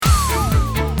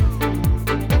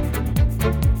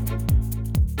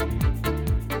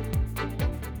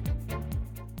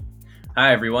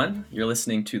Hi, everyone. You're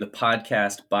listening to the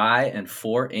podcast by and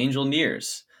for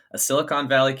Angelneers, a Silicon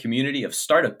Valley community of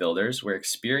startup builders where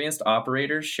experienced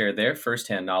operators share their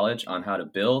firsthand knowledge on how to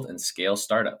build and scale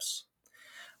startups.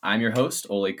 I'm your host,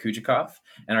 Oleg Kujakov,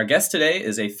 and our guest today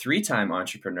is a three-time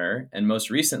entrepreneur and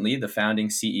most recently the founding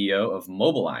CEO of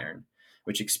MobileIron,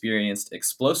 which experienced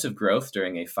explosive growth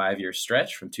during a 5-year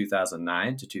stretch from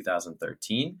 2009 to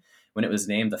 2013, when it was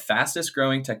named the fastest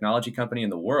growing technology company in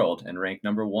the world and ranked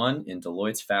number one in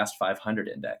Deloitte's Fast 500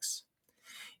 index.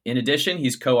 In addition,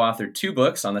 he's co-authored 2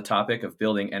 books on the topic of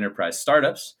building enterprise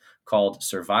startups called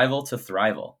Survival to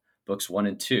Thrival, books 1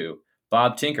 and 2.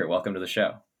 Bob Tinker, welcome to the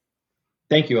show.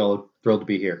 Thank you, Oleg. Thrilled to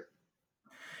be here.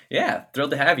 Yeah,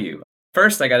 thrilled to have you.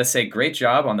 First, I got to say, great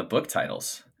job on the book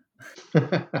titles.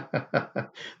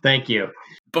 Thank you.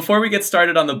 Before we get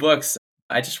started on the books,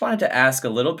 I just wanted to ask a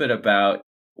little bit about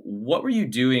what were you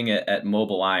doing at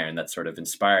MobileIron that sort of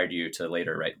inspired you to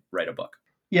later write a book?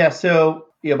 Yeah, so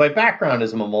my background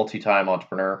is I'm a multi-time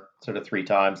entrepreneur, sort of 3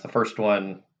 times. The first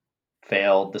one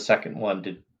failed. The second one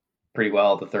did pretty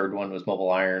well. The third one was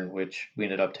MobileIron, which we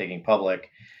ended up taking public.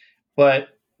 But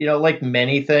like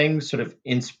many things, sort of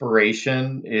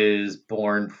inspiration is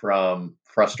born from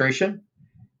frustration.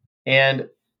 And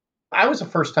I was a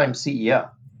first-time CEO,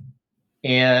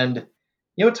 and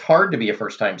it's hard to be a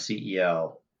first-time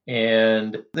CEO.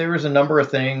 And there was a number of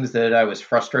things that I was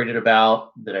frustrated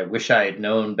about that I wish I had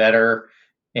known better.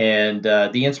 And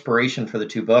the inspiration for the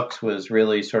 2 books was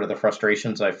really sort of the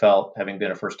frustrations I felt having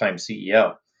been a first time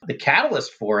CEO. The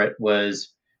catalyst for it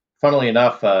was, funnily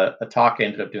enough, a talk I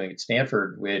ended up doing at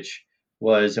Stanford, which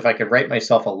was if I could write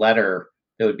myself a letter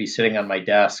that would be sitting on my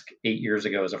desk 8 years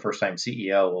ago as a first time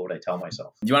CEO, what would I tell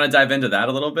myself? Do you want to dive into that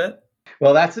a little bit?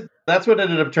 Well, that's what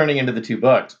ended up turning into the 2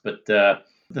 books. But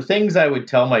the things I would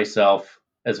tell myself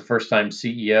as a first-time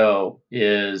CEO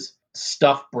is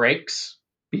stuff breaks,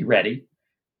 be ready.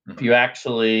 Mm-hmm. If you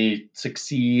actually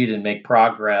succeed and make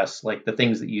progress, like the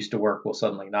things that used to work will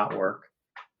suddenly not work.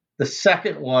 The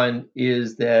second one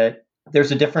is that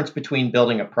there's a difference between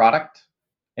building a product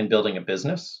and building a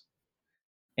business.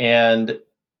 And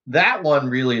that one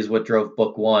really is what drove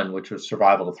book 1, which was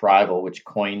Survival to Thrival, which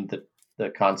coined the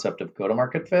concept of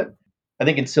go-to-market fit. I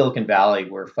think in Silicon Valley,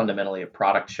 we're fundamentally a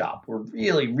product shop. We're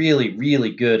really, really,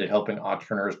 really good at helping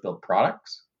entrepreneurs build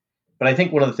products. But I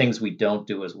think one of the things we don't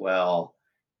do as well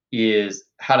is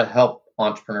how to help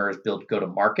entrepreneurs build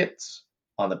go-to-markets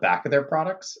on the back of their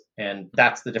products. And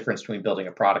that's the difference between building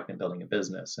a product and building a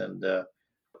business. And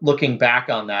looking back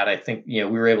on that, I think we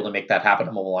were able to make that happen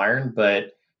at MobileIron, but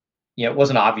it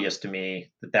wasn't obvious to me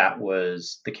that that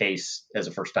was the case as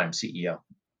a first-time CEO.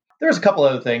 There's a couple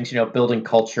other things, building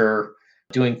culture,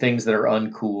 doing things that are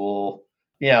uncool.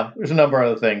 Yeah, there's a number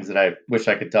of other things that I wish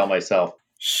I could tell myself.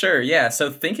 Sure, yeah. So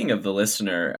thinking of the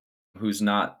listener who's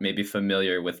not maybe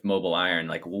familiar with MobileIron,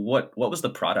 like what was the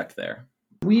product there?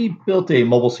 We built a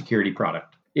mobile security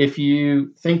product. If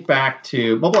you think back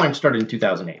to MobileIron started in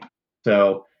 2008.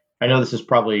 So I know this is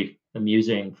probably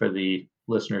amusing for the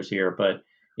listeners here, but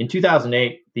in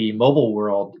 2008, the mobile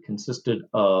world consisted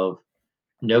of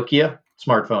Nokia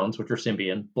smartphones, which were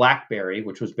Symbian, BlackBerry,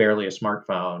 which was barely a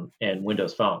smartphone, and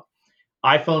Windows Phone.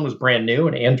 iPhone was brand new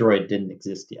and Android didn't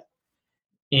exist yet.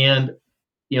 And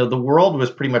the world was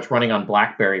pretty much running on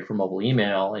BlackBerry for mobile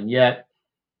email, and yet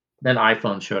then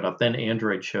iPhone showed up, then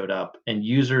Android showed up, and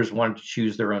users wanted to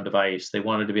choose their own device. They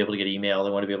wanted to be able to get email,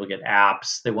 they wanted to be able to get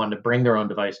apps, they wanted to bring their own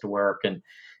device to work, and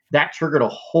that triggered a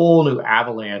whole new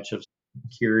avalanche of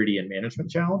security and management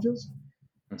challenges.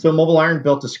 So MobileIron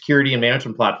built a security and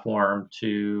management platform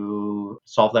to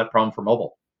solve that problem for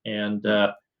mobile. And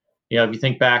if you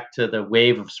think back to the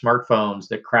wave of smartphones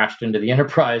that crashed into the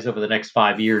enterprise over the next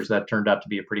 5 years, that turned out to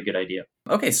be a pretty good idea.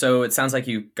 Okay, so it sounds like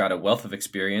you got a wealth of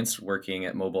experience working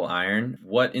at MobileIron.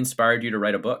 What inspired you to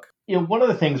write a book? One of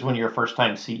the things when you're a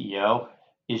first-time CEO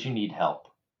is you need help.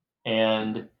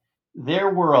 And there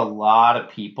were a lot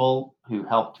of people who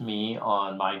helped me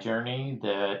on my journey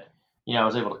that I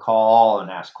was able to call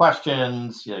and ask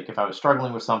questions. Like if I was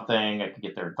struggling with something, I could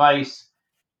get their advice.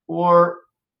 Or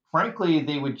frankly,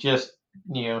 they would just,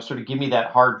 sort of give me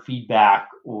that hard feedback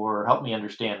or help me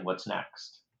understand what's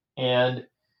next. And a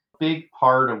big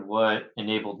part of what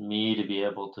enabled me to be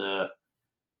able to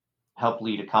help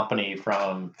lead a company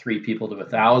from 3 people to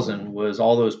 1,000 was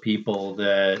all those people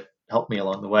that helped me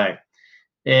along the way.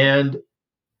 And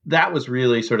that was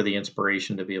really sort of the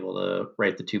inspiration to be able to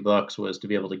write the 2 books, was to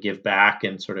be able to give back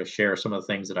and sort of share some of the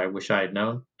things that I wish I had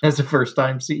known as a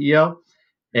first-time CEO.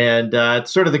 And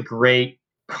it's sort of the great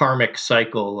karmic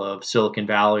cycle of Silicon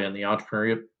Valley and the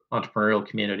entrepreneurial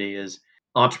community is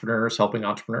Entrepreneurs helping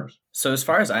entrepreneurs. So, as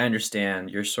far as I understand,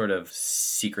 your sort of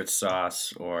secret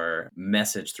sauce or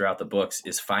message throughout the books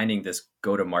is finding this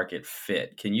go to market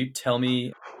fit. Can you tell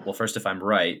me, well, first, if I'm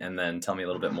right, and then tell me a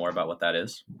little bit more about what that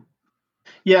is?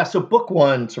 Yeah, so book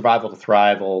one, Survival to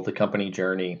Thrival, the company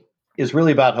journey, is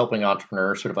really about helping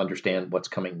entrepreneurs sort of understand what's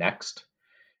coming next.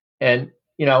 And,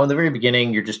 in the very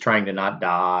beginning, you're just trying to not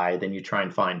die. Then you try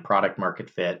and find product market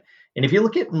fit. And if you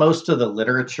look at most of the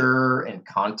literature and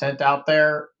content out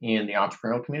there in the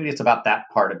entrepreneurial community, it's about that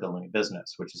part of building a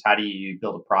business, which is how do you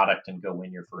build a product and go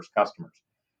win your first customers,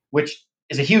 which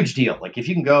is a huge deal. Like if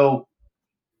you can go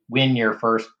win your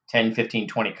first 10, 15,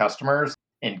 20 customers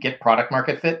and get product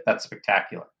market fit, that's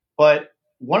spectacular. But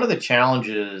one of the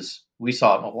challenges we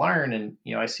saw at Mobile Iron, and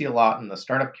I see a lot in the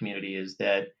startup community, is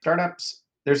that startups,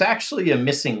 there's actually a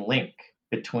missing link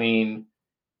between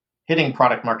hitting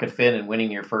product market fit and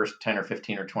winning your first 10 or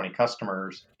 15 or 20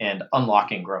 customers and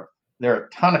unlocking growth. There are a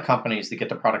ton of companies that get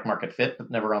to product market fit but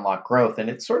never unlock growth. And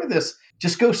it's sort of this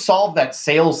just go solve that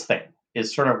sales thing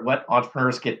is sort of what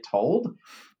entrepreneurs get told.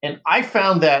 And I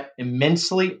found that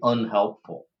immensely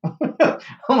unhelpful.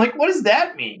 I'm like, what does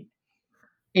that mean?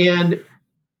 And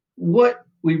what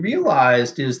we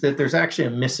realized is that there's actually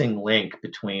a missing link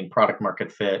between product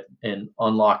market fit and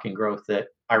unlocking growth that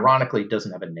ironically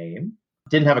doesn't have a name,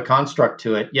 didn't have a construct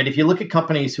to it. Yet if you look at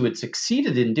companies who had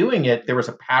succeeded in doing it, there was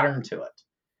a pattern to it.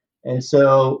 And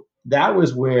so that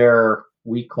was where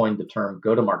we coined the term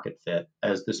go to market fit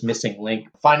as this missing link,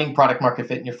 finding product market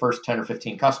fit in your first 10 or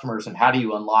 15 customers, and how do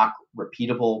you unlock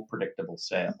repeatable, predictable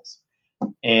sales.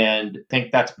 And I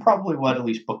think that's probably what at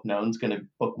least book one's going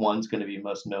to be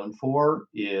most known for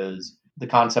is the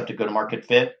concept of go to market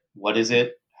fit. What is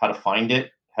it? How to find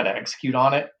it? How to execute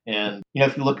on it? And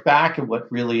if you look back at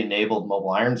what really enabled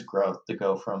Mobile Iron's growth to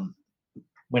go from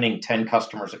winning 10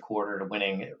 customers a quarter to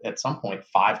winning at some point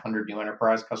 500 new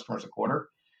enterprise customers a quarter,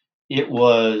 it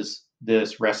was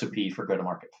this recipe for go to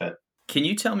market fit. Can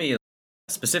you tell me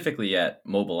specifically at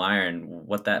Mobile Iron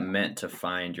what that meant to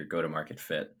find your go to market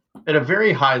fit? At a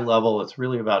very high level, it's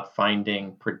really about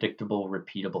finding predictable,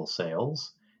 repeatable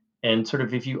sales. And sort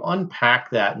of if you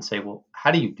unpack that and say, well,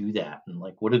 how do you do that? And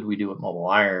like, what did we do at Mobile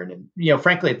Iron? And,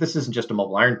 frankly, this isn't just a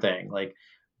Mobile Iron thing. Like,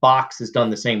 Box has done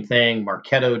the same thing.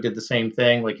 Marketo did the same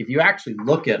thing. Like, if you actually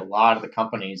look at a lot of the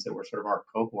companies that were sort of our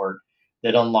cohort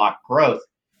that unlocked growth,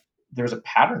 there's a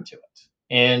pattern to it.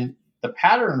 And the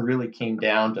pattern really came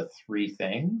down to three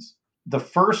things. The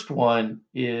first one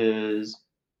is,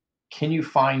 can you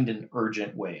find an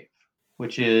urgent wave,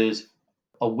 which is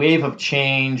a wave of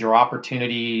change or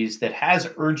opportunities that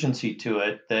has urgency to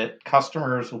it that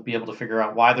customers will be able to figure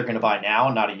out why they're going to buy now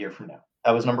and not a year from now.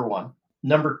 That was number one.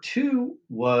 Number two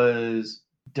was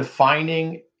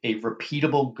defining a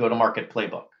repeatable go-to-market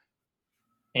playbook.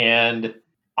 And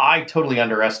I totally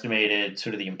underestimated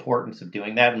sort of the importance of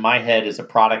doing that. In my head, as a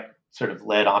product sort of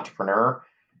led entrepreneur,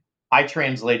 I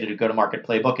translated a go-to-market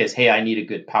playbook as, hey, I need a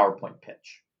good PowerPoint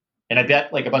pitch. And I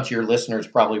bet like a bunch of your listeners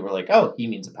probably were like, oh, he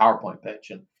means a PowerPoint pitch.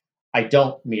 And I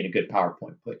don't mean a good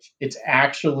PowerPoint pitch. It's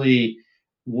actually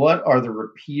what are the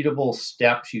repeatable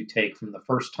steps you take from the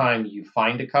first time you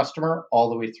find a customer all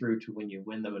the way through to when you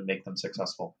win them and make them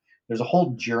successful. There's a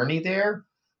whole journey there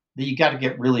that you got to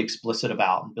get really explicit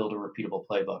about and build a repeatable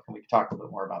playbook. And we can talk a little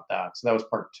bit more about that. So that was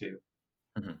part two.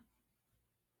 Mm-hmm.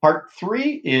 Part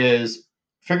three is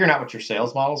figuring out what your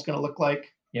sales model is going to look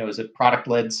like. Is it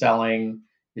product-led selling?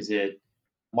 Is it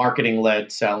marketing-led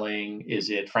selling? Is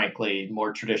it, frankly,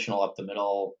 more traditional up the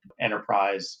middle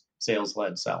enterprise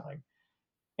sales-led selling?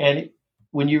 And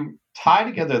when you tie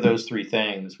together those three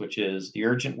things, which is the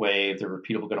urgent wave, the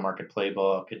repeatable go-to-market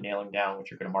playbook, and nailing down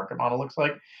what your go-to-market model looks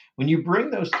like, when you bring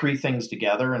those three things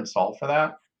together and solve for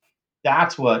that,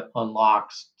 that's what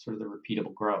unlocks sort of the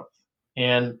repeatable growth.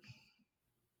 And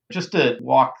just to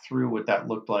walk through what that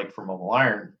looked like for Mobile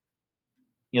Iron,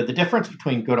 the difference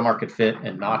between go-to-market fit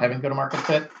and not having go-to-market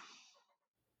fit,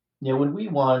 when we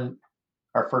won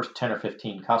our first 10 or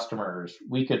 15 customers,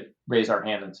 we could raise our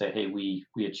hand and say, hey, we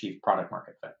achieved product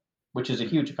market fit, which is a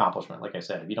huge accomplishment. Like I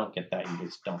said, if you don't get that, you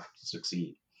just don't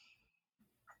succeed.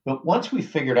 But once we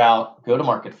figured out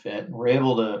go-to-market fit, we're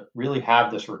able to really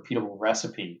have this repeatable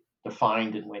recipe to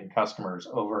find and win customers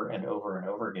over and over and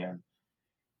over again.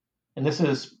 And this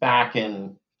is back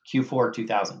in Q4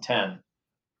 2010.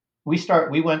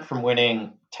 We went from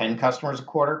winning 10 customers a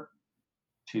quarter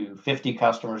to 50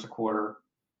 customers a quarter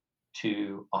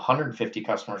to 150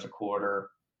 customers a quarter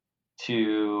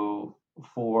to,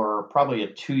 for probably a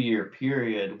 2-year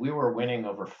period, we were winning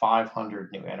over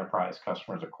 500 new enterprise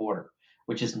customers a quarter,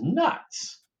 which is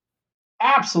nuts,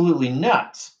 absolutely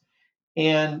nuts.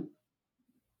 And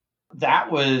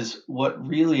That was what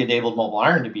really enabled Mobile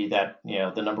Iron to be that,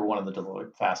 the number one in the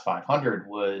Deloitte Fast 500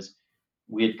 was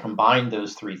we had combined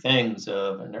those three things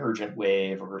of an urgent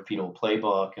wave, a repeatable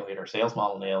playbook, and we had our sales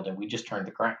model nailed, and we just turned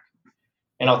the crank.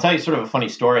 And I'll tell you sort of a funny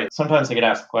story. Sometimes I get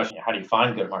asked the question, how do you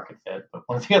find good market fit? But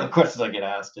one of the other questions I get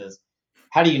asked is,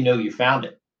 how do you know you found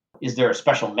it? Is there a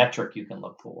special metric you can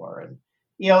look for? And,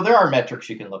 there are metrics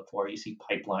you can look for. You see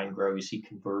pipeline grow, you see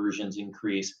conversions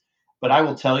increase. But I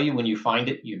will tell you, when you find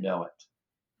it, you know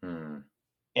it. Hmm.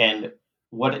 And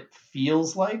what it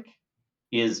feels like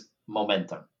is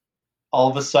momentum. All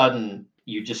of a sudden,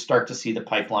 you just start to see the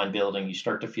pipeline building. You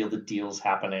start to feel the deals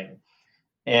happening.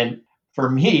 And for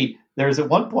me, there's at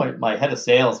one point my head of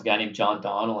sales, a guy named John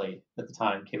Donnelly at the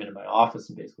time, came into my office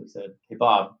and basically said, "Hey,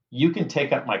 Bob, you can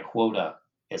take up my quota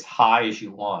as high as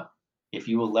you want if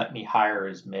you will let me hire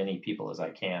as many people as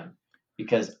I can,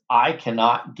 because I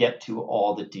cannot get to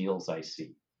all the deals I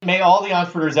see." May all the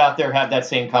entrepreneurs out there have that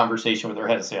same conversation with their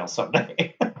head of sales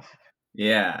someday.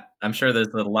 Yeah, I'm sure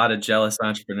there's a lot of jealous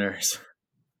entrepreneurs.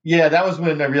 Yeah, that was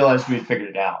when I realized we had figured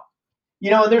it out.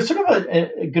 There's sort of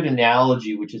a good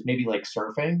analogy, which is maybe like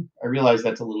surfing. I realize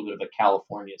that's a little bit of a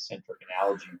California centric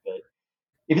analogy, but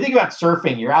if you think about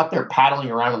surfing, you're out there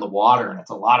paddling around in the water and it's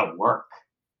a lot of work,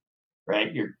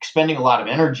 right? You're expending a lot of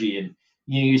energy, and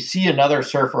you see another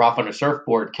surfer off on a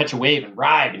surfboard catch a wave and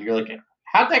ride, and you're like,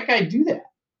 how'd that guy do that?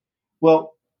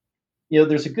 Well,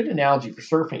 there's a good analogy for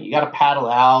surfing. You got to paddle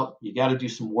out, you got to do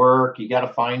some work, you got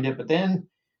to find it, but then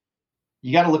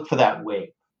you got to look for that wave.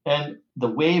 And the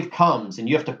wave comes and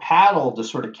you have to paddle to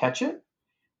sort of catch it.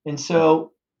 And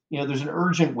so, there's an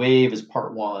urgent wave as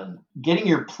part one. Getting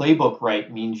your playbook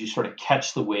right means you sort of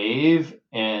catch the wave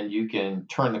and you can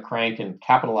turn the crank and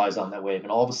capitalize on that wave.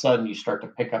 And all of a sudden you start to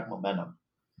pick up momentum.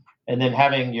 And then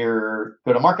having your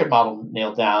go to market model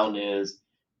nailed down is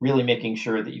really making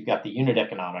sure that you've got the unit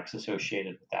economics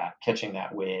associated with that, catching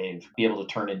that wave, be able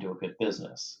to turn into a good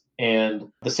business. And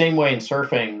the same way in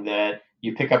surfing, that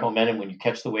you pick up momentum when you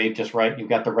catch the wave just right, you've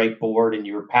got the right board and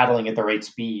you're paddling at the right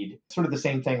speed. Sort of the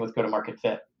same thing with go to market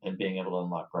fit and being able to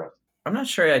unlock growth. I'm not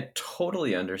sure I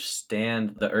totally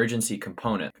understand the urgency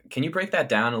component. Can you break that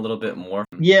down a little bit more?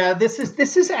 Yeah, this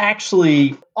is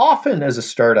actually often as a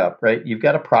startup, right? You've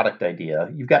got a product idea,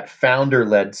 you've got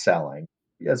founder-led selling.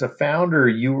 As a founder,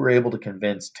 you were able to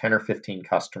convince 10 or 15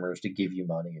 customers to give you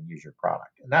money and use your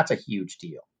product. And that's a huge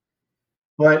deal.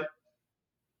 But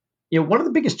one of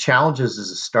the biggest challenges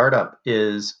as a startup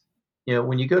is,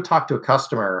 when you go talk to a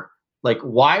customer, like,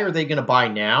 why are they going to buy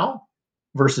now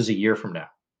versus a year from now?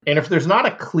 And if there's not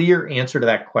a clear answer to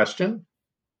that question,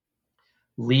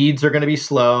 leads are going to be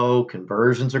slow,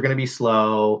 conversions are going to be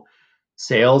slow,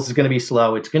 sales is going to be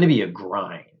slow. It's going to be a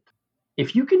grind.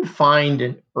 If you can find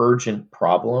an urgent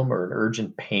problem or an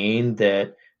urgent pain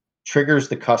that triggers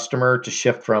the customer to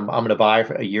shift from I'm going to buy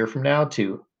a year from now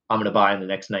to I'm going to buy in the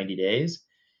next 90 days,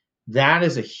 that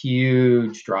is a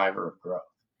huge driver of growth.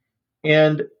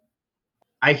 And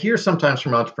I hear sometimes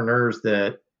from entrepreneurs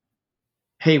that,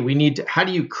 hey, how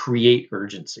do you create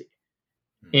urgency?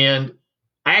 And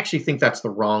I actually think that's the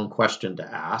wrong question to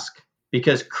ask,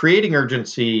 because creating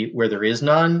urgency where there is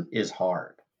none is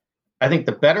hard. I think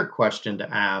the better question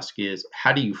to ask is,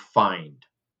 how do you find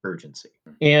urgency?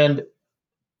 And,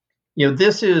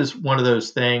 this is one of those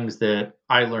things that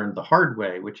I learned the hard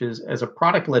way, which is, as a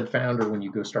product-led founder, when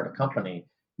you go start a company,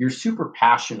 you're super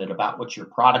passionate about what your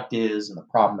product is and the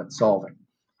problem it's solving.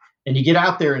 And you get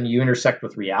out there and you intersect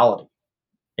with reality.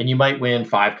 And you might win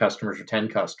 5 customers or 10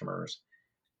 customers,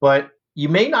 but you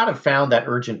may not have found that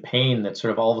urgent pain that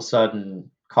sort of all of a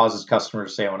sudden causes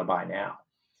customers to say, I want to buy now.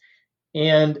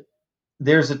 And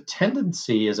there's a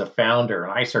tendency as a founder,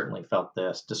 and I certainly felt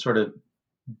this, to sort of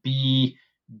be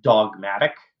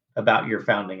dogmatic about your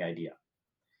founding idea.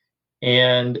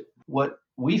 And what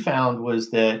we found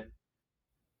was that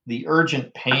the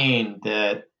urgent pain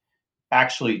that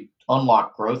actually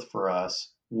unlocked growth for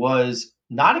us was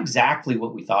not exactly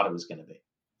what we thought it was going to be.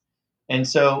 And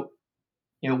so,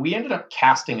 we ended up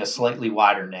casting a slightly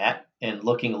wider net and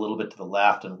looking a little bit to the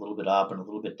left and a little bit up and a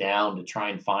little bit down to try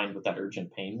and find what that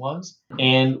urgent pain was.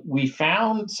 And we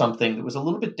found something that was a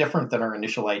little bit different than our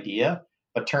initial idea,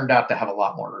 but turned out to have a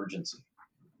lot more urgency.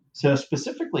 So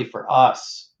specifically for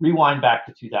us, rewind back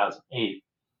to 2008,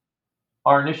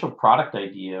 our initial product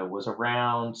idea was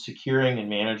around securing and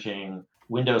managing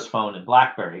Windows Phone and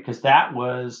BlackBerry, because that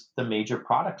was the major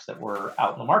products that were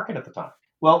out in the market at the time.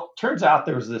 Well, turns out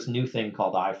there was this new thing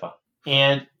called iPhone,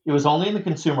 and it was only in the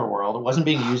consumer world. It wasn't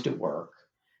being used at work.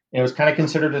 It was kind of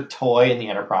considered a toy in the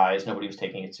enterprise. Nobody was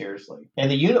taking it seriously.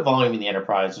 And the unit volume in the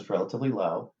enterprise was relatively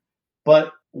low,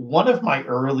 but one of my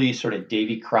early sort of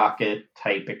Davy Crockett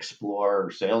type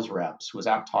explorer sales reps was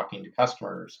out talking to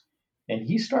customers, and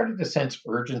he started to sense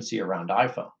urgency around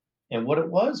iPhone. And what it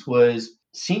was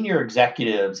senior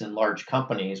executives in large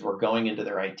companies were going into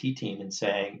their IT team and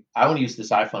saying, I want to use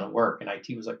this iPhone at work. And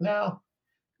IT was like, no,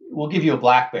 we'll give you a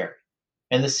BlackBerry.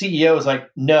 And the CEO was like,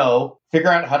 no, figure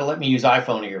out how to let me use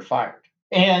iPhone or you're fired.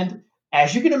 And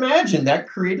as you can imagine, that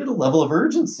created a level of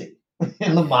urgency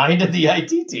in the mind of the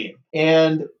IT team.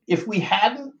 And if we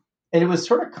hadn't, and it was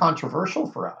sort of controversial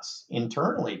for us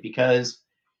internally because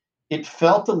it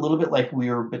felt a little bit like we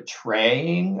were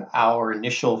betraying our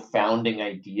initial founding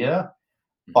idea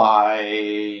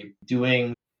by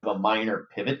doing a minor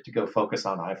pivot to go focus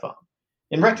on iPhone.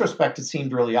 In retrospect, it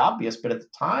seemed really obvious, but at the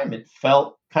time, it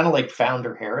felt kind of like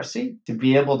founder heresy to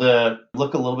be able to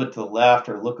look a little bit to the left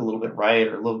or look a little bit right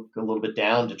or look a little bit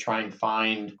down to try and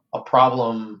find a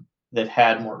problem that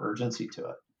had more urgency to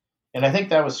it. And I think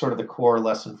that was sort of the core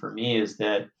lesson for me is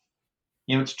that,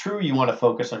 it's true you want to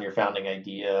focus on your founding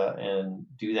idea and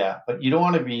do that, but you don't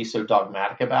want to be so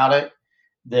dogmatic about it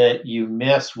that you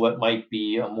miss what might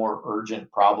be a more urgent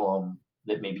problem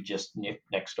that maybe just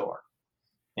next door.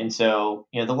 And so,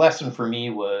 the lesson for me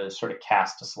was sort of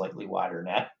cast a slightly wider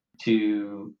net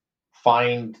to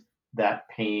find that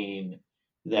pain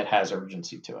that has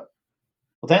urgency to it.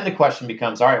 Well, then the question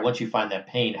becomes, all right, once you find that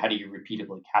pain, how do you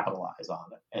repeatably capitalize on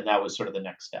it? And that was sort of the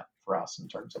next step for us in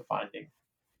terms of finding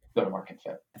go-to-market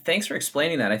fit. Thanks for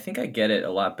explaining that. I think I get it a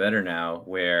lot better now,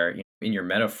 where in your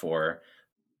metaphor,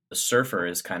 the surfer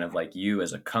is kind of like you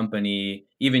as a company,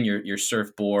 even your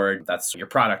surfboard, that's your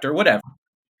product or whatever.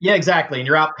 Yeah, exactly. And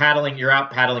you're out paddling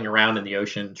around in the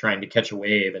ocean trying to catch a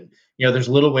wave. And, there's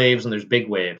little waves and there's big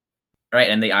waves. Right.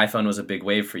 And the iPhone was a big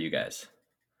wave for you guys.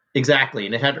 Exactly.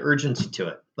 And it had urgency to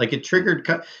it. Like it triggered,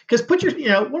 because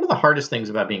one of the hardest things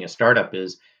about being a startup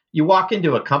is you walk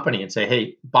into a company and say,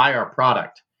 hey, buy our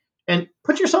product. And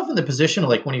put yourself in the position of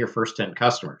like one of your first 10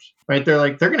 customers, right? They're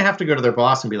going to have to go to their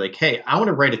boss and be like, hey, I want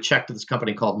to write a check to this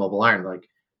company called Mobile Iron. They're like,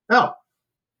 oh,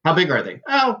 how big are they?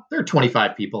 Oh, they're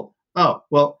 25 people. Oh,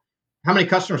 well, how many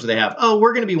customers do they have? Oh,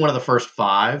 we're going to be one of the first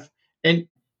 5. And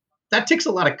that takes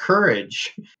a lot of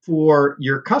courage for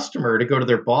your customer to go to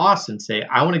their boss and say,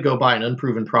 I want to go buy an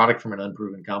unproven product from an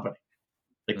unproven company.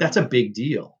 Like that's a big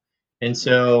deal. And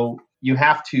so you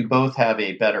have to both have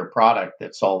a better product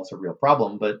that solves a real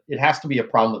problem, but it has to be a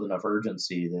problem with enough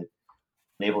urgency that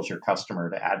enables your customer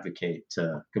to advocate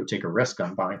to go take a risk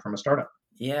on buying from a startup.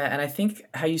 Yeah, and I think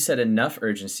how you said enough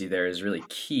urgency there is really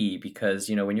key because,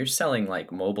 when you're selling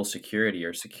like mobile security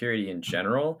or security in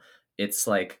general, it's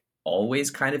like always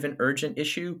kind of an urgent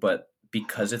issue, but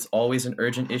because it's always an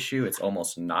urgent issue, it's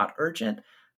almost not urgent.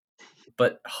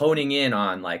 But honing in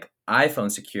on like iPhone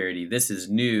security, this is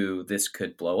new, this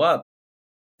could blow up.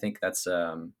 I think that's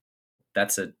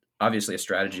obviously a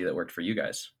strategy that worked for you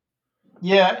guys.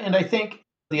 Yeah, and I think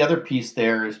the other piece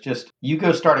there is just you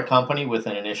go start a company with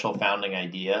an initial founding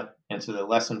idea. And so the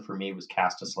lesson for me was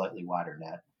cast a slightly wider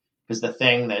net because the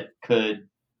thing that could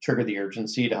trigger the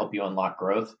urgency to help you unlock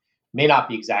growth may not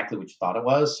be exactly what you thought it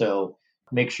was. So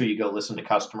make sure you go listen to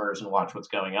customers and watch what's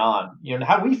going on.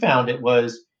 How we found it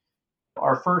was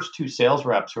our first 2 sales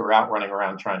reps who were out running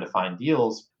around trying to find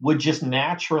deals would just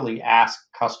naturally ask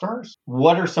customers,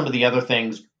 what are some of the other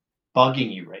things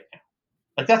bugging you right now?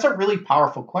 Like that's a really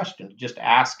powerful question to just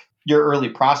ask your early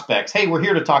prospects, hey, we're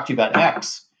here to talk to you about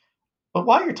X. But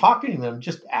while you're talking to them,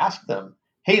 just ask them,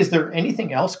 hey, is there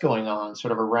anything else going on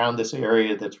sort of around this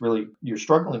area that's really you're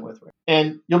struggling with?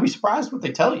 And you'll be surprised what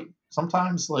they tell you.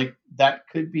 Sometimes like that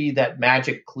could be that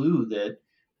magic clue that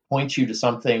points you to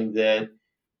something that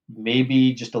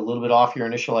maybe just a little bit off your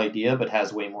initial idea, but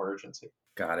has way more urgency.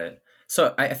 Got it.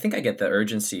 So I think I get the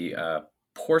urgency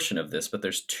portion of this, but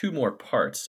there's 2 more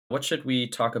parts. What should we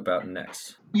talk about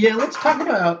next? Yeah, let's talk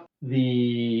about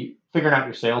the figuring out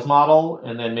your sales model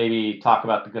and then maybe talk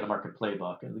about the go-to-market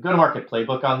playbook. And the go-to-market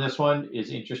playbook on this one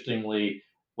is interestingly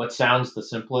what sounds the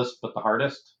simplest but the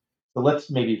hardest. So let's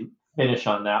maybe finish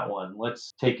on that one.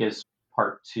 Let's take as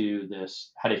part 2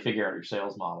 this how do you figure out your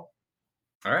sales model?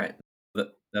 All right.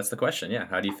 That's the question. Yeah.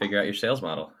 How do you figure out your sales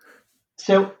model?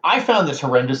 So I found this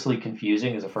horrendously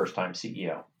confusing as a first-time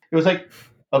CEO. It was like,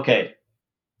 okay,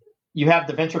 you have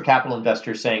the venture capital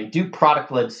investors saying, do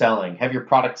product-led selling, have your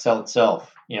product sell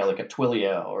itself, like a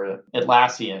Twilio or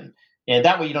Atlassian. And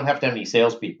that way you don't have to have any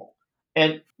salespeople.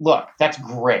 And look, that's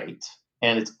great.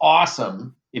 And it's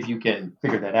awesome if you can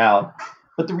figure that out.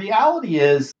 But the reality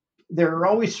is there are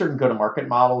always certain go-to-market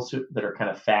models that are kind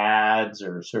of fads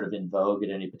or sort of in vogue at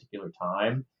any particular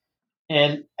time.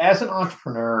 And as an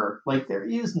entrepreneur, like there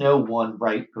is no one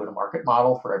right go-to-market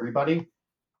model for everybody.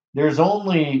 There's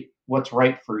only what's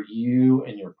right for you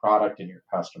and your product and your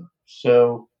customer.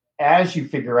 So as you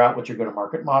figure out what your go to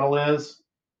market model is,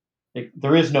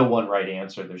 there is no one right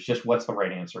answer. There's just what's the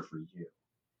right answer for you.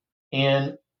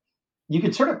 And you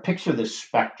could sort of picture this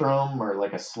spectrum or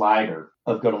like a slider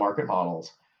of go to market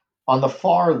models. On the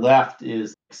far left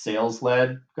is sales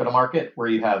led go to market, where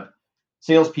you have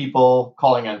salespeople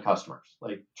calling on customers,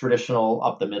 like traditional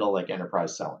up the middle, like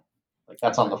enterprise selling. Like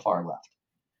that's on the far left.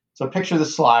 So picture the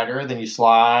slider, then you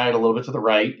slide a little bit to the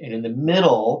right, and in the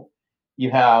middle, you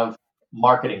have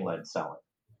marketing led selling,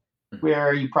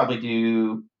 where you probably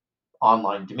do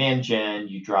online demand gen,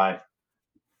 you drive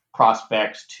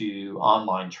prospects to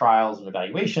online trials and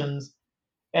evaluations,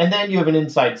 and then you have an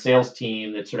inside sales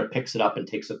team that sort of picks it up and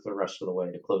takes it the rest of the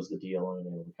way to close the deal and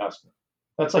enable the customer.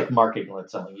 That's like marketing led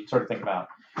selling. You sort of think about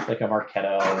like a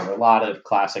Marketo or a lot of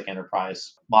classic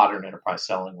enterprise, modern enterprise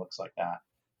selling looks like that.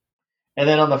 And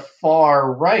then on the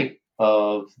far right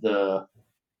of the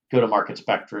go to market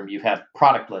spectrum, you have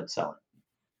product led selling,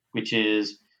 which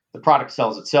is the product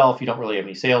sells itself. You don't really have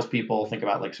any salespeople. Think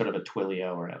about like sort of a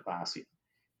Twilio or an Atlassian.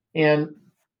 And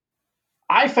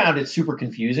I found it super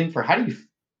confusing for how do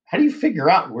you figure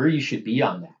out where you should be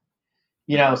on that?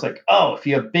 It's like, oh, if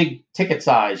you have big ticket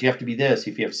size, you have to be this.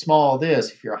 If you have small,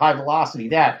 this. If you're high velocity,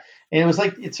 that. And it was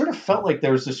like it sort of felt like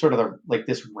there was this sort of like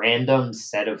this random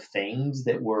set of things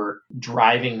that were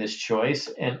driving this choice,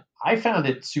 and I found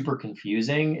it super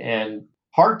confusing and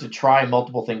hard to try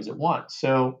multiple things at once.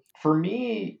 So for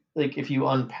me, like if you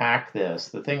unpack this,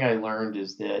 the thing I learned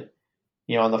is that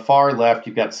on the far left,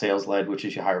 you've got sales led, which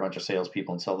is you hire a bunch of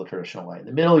salespeople and sell the traditional way. In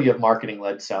the middle, you have marketing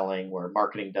led selling, where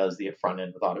marketing does the front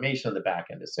end with automation and the back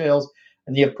end is sales.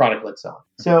 And you have product led selling.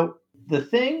 So the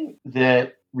thing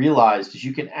that realized is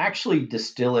you can actually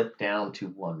distill it down to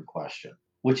one question,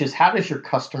 which is how does your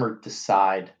customer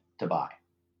decide to buy?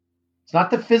 It's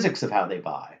not the physics of how they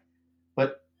buy,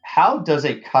 but how does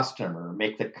a customer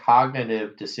make the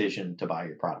cognitive decision to buy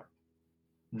your product?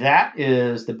 That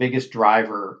is the biggest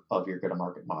driver of your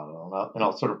go-to-market model, and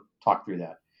I'll sort of talk through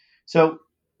that. So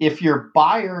if your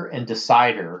buyer and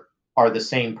decider are the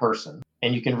same person,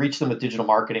 and you can reach them with digital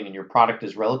marketing and your product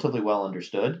is relatively well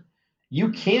understood,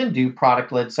 you can do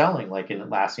product-led selling like in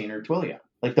Atlassian or Twilio.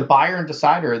 Like the buyer and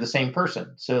decider are the same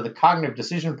person. So the cognitive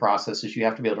decision process is you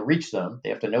have to be able to reach them. They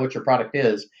have to know what your product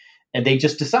is, and they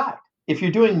just decide. If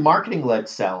you're doing marketing-led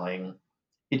selling,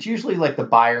 it's usually like the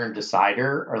buyer and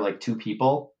decider are like two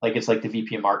people. Like it's like the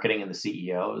VP of marketing and the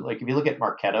CEO. Like if you look at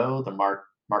Marketo, the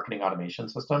marketing automation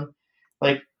system,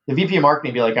 like the VP of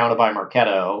marketing would be like, I want to buy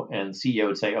Marketo, and the CEO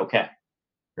would say, okay,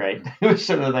 right? It was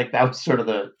sort of like that was sort of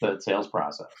the sales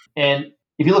process. And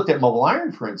if you looked at Mobile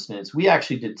Iron, for instance, we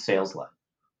actually did sales led.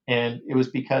 And it was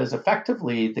because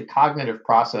effectively the cognitive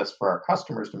process for our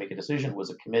customers to make a decision was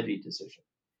a committee decision.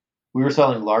 We were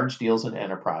selling large deals in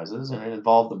enterprises, and it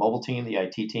involved the mobile team, the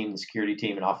IT team, the security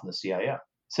team, and often the CIO.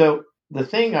 So the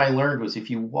thing I learned was if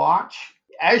you watch,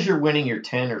 as you're winning your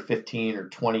 10 or 15 or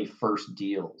 20 first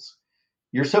deals,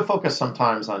 you're so focused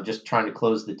sometimes on just trying to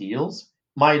close the deals.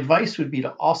 My advice would be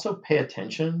to also pay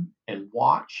attention and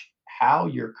watch how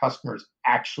your customers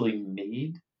actually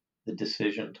made the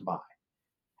decision to buy,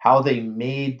 how they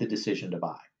made the decision to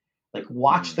buy. Like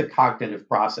watch the cognitive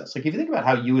process. Like if you think about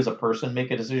how you as a person make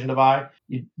a decision to buy,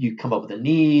 you come up with a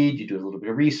need, you do a little bit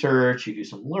of research, you do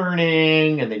some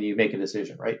learning, and then you make a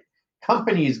decision, right?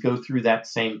 Companies go through that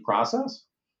same process.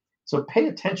 So pay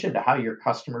attention to how your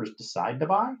customers decide to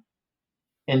buy.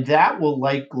 And that will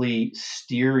likely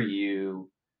steer you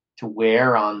to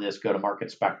where on this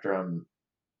go-to-market spectrum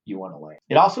you want to lay.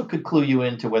 It also could clue you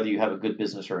into whether you have a good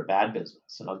business or a bad business.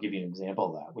 And I'll give you an example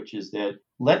of that, which is that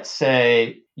let's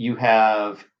say you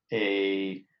have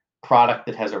a product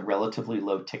that has a relatively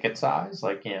low ticket size,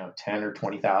 like 10 or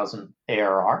 20,000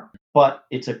 ARR, but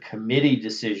it's a committee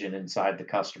decision inside the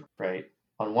customer, right?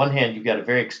 On one hand, you've got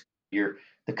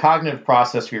the cognitive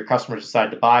process for your customers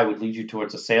decide to buy would lead you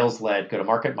towards a sales-led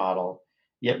go-to-market model.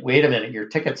 Yet, wait a minute, your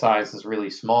ticket size is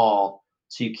really small,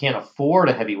 so you can't afford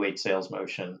a heavyweight sales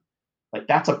motion. Like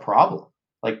that's a problem.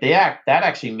 Like that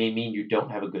actually may mean you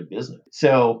don't have a good business.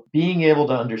 So being able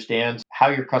to understand how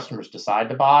your customers decide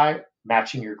to buy,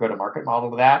 matching your go-to-market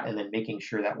model to that, and then making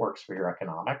sure that works for your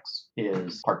economics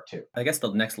is part two. I guess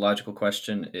the next logical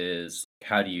question is,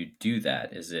 how do you do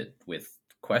that? Is it with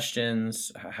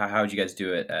questions? How would you guys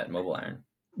do it at Mobile Iron?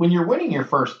 When you're winning your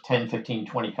first 10, 15,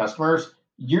 20 customers,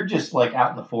 you're just like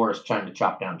out in the forest trying to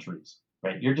chop down trees,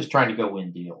 right? You're just trying to go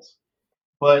win deals.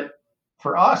 But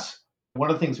for us, one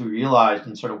of the things we realized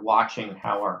in sort of watching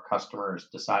how our customers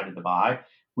decided to buy,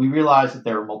 we realized that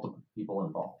there were multiple people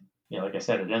involved. Like I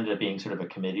said, it ended up being sort of a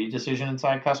committee decision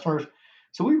inside customers.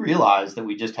 So we realized that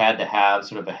we just had to have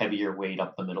sort of a heavier weight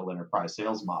up the middle enterprise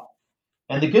sales model.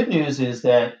 And the good news is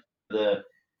that the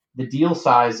the deal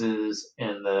sizes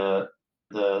and the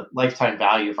lifetime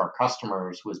value of our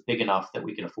customers was big enough that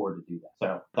we could afford to do that.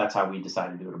 So that's how we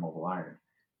decided to do it at Mobile Iron.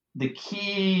 The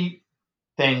key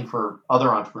thing for other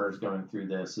entrepreneurs going through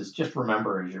this is just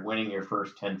remember as you're winning your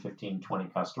first 10, 15, 20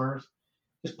 customers,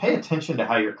 just pay attention to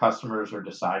how your customers are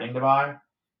deciding to buy.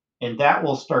 And that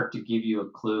will start to give you a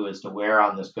clue as to where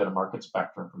on this go to market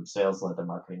spectrum from sales led to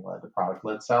marketing led to product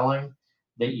led selling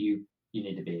that you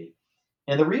need to be.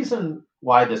 And the reason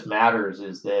why this matters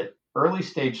is that early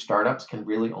stage startups can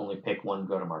really only pick one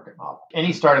go to market model.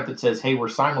 Any startup that says, hey, we're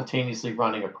simultaneously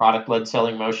running a product led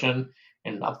selling motion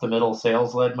and up the middle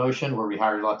sales led motion where we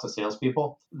hire lots of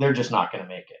salespeople, they're just not going to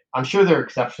make it. I'm sure there are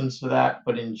exceptions to that,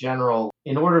 but in general,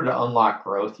 in order to unlock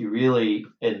growth, you really,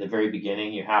 in the very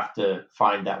beginning, you have to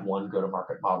find that one go to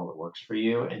market model that works for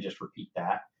you and just repeat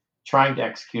that. Trying to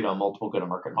execute on multiple go to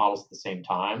market models at the same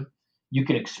time, you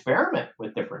can experiment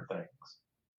with different things.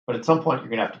 But at some point, you're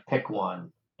going to have to pick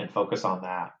one and focus on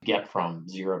that, get from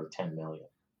 0 to 10 million.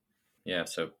 Yeah.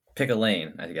 So pick a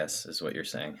lane, I guess, is what you're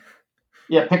saying.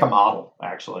 Yeah, pick a model,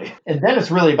 actually. And then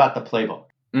it's really about the playbook.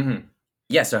 Mm-hmm.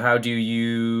 Yeah. So how do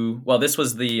you? Well, this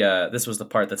was the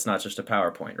part that's not just a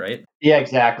PowerPoint, right? Yeah,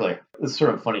 exactly. It's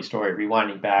sort of a funny story.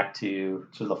 Rewinding back to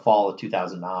sort of the fall of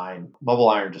 2009, Mobile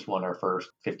Iron just won our first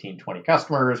 15, 20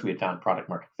 customers. We had found product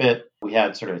market fit. We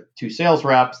had sort of 2 sales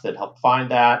reps that helped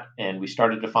find that, and we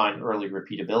started to find early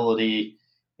repeatability.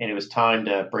 And it was time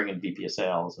to bring in VP of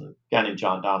sales, and a guy named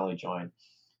John Donnelly joined.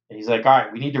 And he's like, all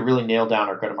right, we need to really nail down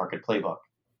our go-to-market playbook.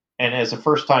 And as a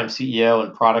first-time CEO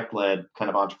and product-led kind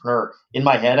of entrepreneur, in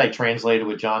my head, I translated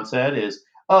what John said is,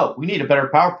 oh, we need a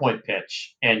better PowerPoint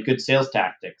pitch and good sales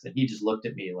tactics. And he just looked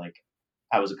at me like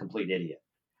I was a complete idiot,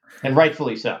 and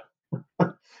rightfully so.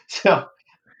 so,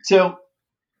 so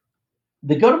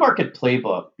the go-to-market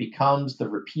playbook becomes the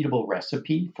repeatable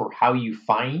recipe for how you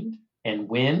find and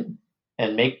win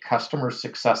and make customers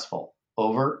successful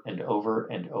over and over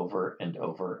and over and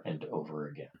over and over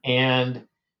again. And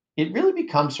it really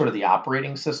becomes sort of the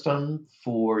operating system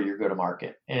for your go to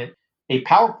market. And a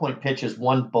PowerPoint pitch is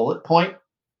one bullet point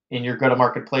in your go to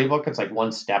market playbook. It's like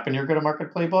one step in your go to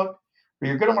market playbook. But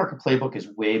your go to market playbook is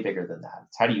way bigger than that.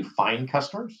 It's how do you find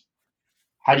customers?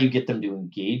 How do you get them to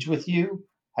engage with you?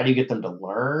 How do you get them to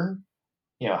learn?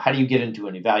 How do you get into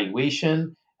an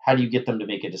evaluation? How do you get them to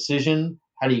make a decision?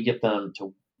 How do you get them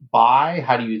to buy?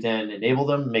 How do you then enable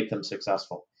them and make them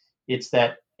successful? It's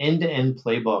that end-to-end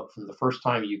playbook from the first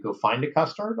time you go find a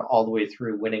customer to all the way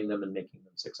through winning them and making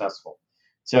them successful.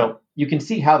 So you can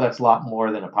see how that's a lot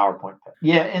more than a PowerPoint pitch.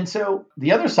 Yeah, and so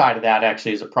the other side of that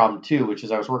actually is a problem too, which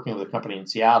is I was working with a company in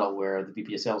Seattle where the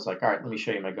VP of sales was like, all right, let me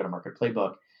show you my go-to-market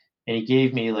playbook. And he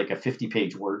gave me like a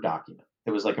 50-page Word document.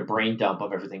 It was like a brain dump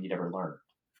of everything you'd ever learned.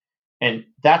 And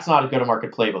that's not a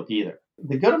go-to-market playbook either.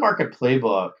 The go-to-market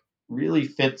playbook really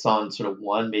fits on sort of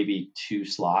one, maybe 2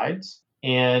 slides.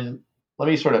 And let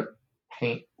me sort of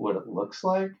paint what it looks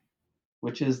like,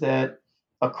 which is that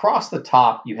across the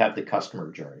top, you have the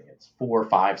customer journey. It's 4,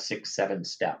 5, 6, 7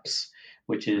 steps,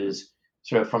 which is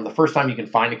sort of from the first time you can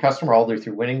find a customer all the way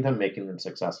through winning them, making them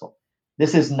successful.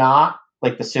 This is not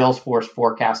like the Salesforce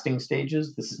forecasting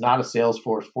stages. This is not a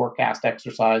Salesforce forecast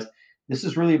exercise. This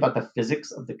is really about the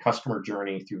physics of the customer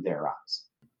journey through their eyes.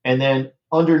 And then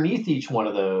underneath each one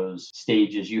of those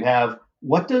stages, you have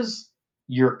what does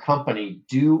your company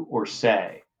do or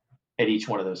say at each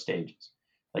one of those stages?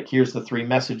 Like, here's the 3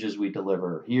 messages we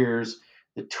deliver. Here's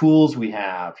the tools we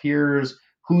have. Here's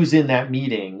who's in that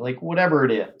meeting, like whatever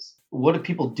it is. What do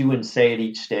people do and say at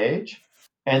each stage?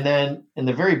 And then in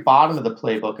the very bottom of the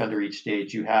playbook under each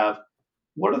stage, you have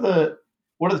what are the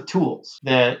tools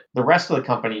that the rest of the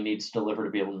company needs to deliver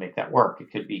to be able to make that work?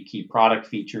 It could be key product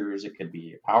features. It could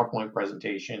be a PowerPoint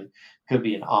presentation. It could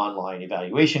be an online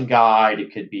evaluation guide.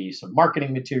 It could be some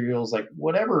marketing materials, like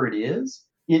whatever it is.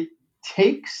 It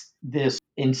takes this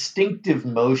instinctive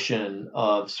motion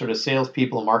of sort of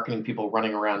salespeople and marketing people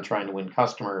running around trying to win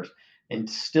customers and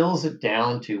distills it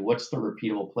down to what's the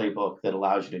repeatable playbook that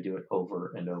allows you to do it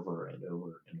over and over and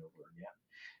over and over again.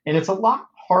 And it's a lot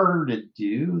harder to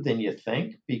do than you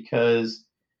think because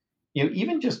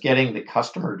even just getting the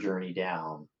customer journey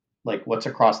down, like what's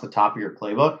across the top of your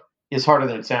playbook, is harder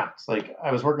than it sounds. Like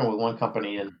I was working with one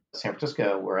company in San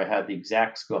Francisco where I had the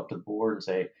execs go up to the board and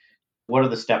say, what are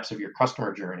the steps of your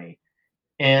customer journey?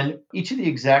 And each of the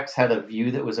execs had a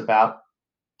view that was about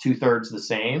 2/3 the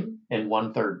same and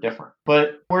 1/3 different.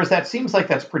 But whereas that seems like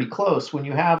that's pretty close, when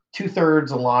you have 2/3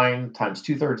 aligned times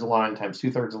 2/3 aligned times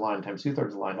 2/3 aligned times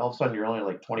 2/3 aligned, all of a sudden you're only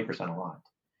like 20% aligned.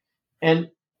 And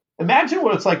Imagine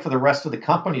what it's like for the rest of the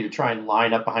company to try and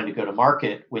line up behind a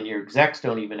go-to-market when your execs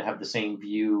don't even have the same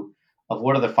view of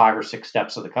what are the 5 or 6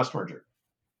 steps of the customer journey.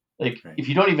 Like, Right. if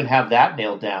you don't even have that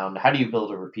nailed down, how do you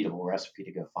build a repeatable recipe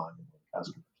to go find and win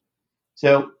customers?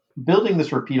 So building this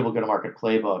repeatable go-to-market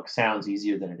playbook sounds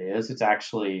easier than it is. It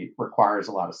actually requires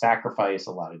a lot of sacrifice,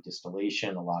 a lot of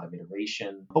distillation, a lot of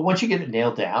iteration. But once you get it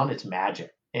nailed down, it's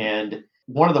magic. And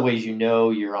one of the ways you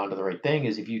know you're onto the right thing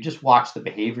is if you just watch the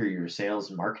behavior of your sales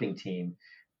and marketing team,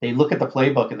 they look at the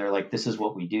playbook and they're like, this is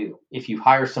what we do. If you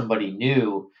hire somebody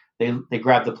new, they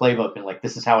grab the playbook and like,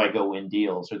 this is how I go win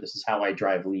deals, or this is how I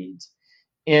drive leads.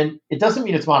 And it doesn't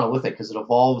mean it's monolithic because it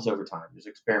evolves over time. There's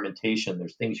experimentation,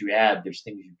 there's things you add, there's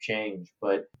things you change.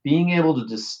 But being able to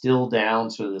distill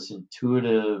down sort of this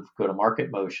intuitive go to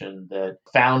market motion that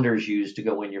founders use to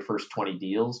go win your first 20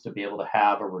 deals, to be able to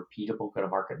have a repeatable go to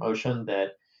market motion that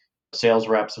sales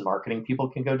reps and marketing people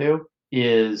can go do,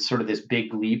 is sort of this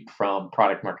big leap from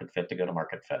product market fit to go to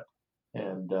market fit.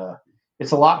 And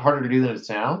it's a lot harder to do than it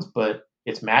sounds, but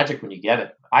it's magic when you get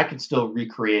it. I could still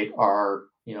recreate our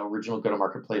original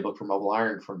go-to-market playbook for Mobile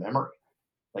Iron from memory.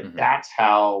 Like that's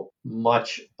how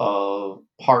much of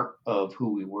part of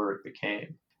who we were it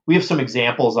became. We have some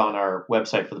examples on our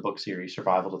website for the book series,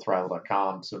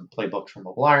 survival2thrival.com, some playbooks from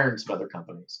Mobile Iron, some other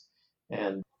companies.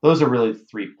 And those are really the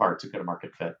 3 parts of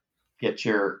go-to-market fit. Get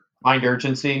your mind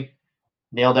urgency,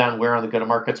 nail down where on the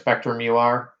go-to-market spectrum you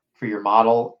are for your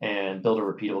model, and build a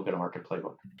repeatable go-to-market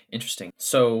playbook. Interesting.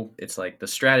 So it's like the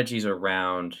strategies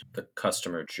around the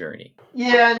customer journey.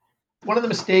 Yeah. One of the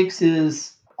mistakes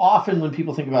is often when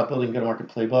people think about building go-to-market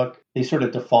playbook, they sort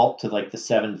of default to like the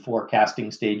 7 forecasting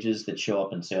stages that show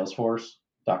up in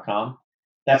Salesforce.com.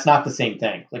 That's not the same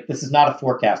thing. Like, this is not a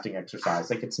forecasting exercise.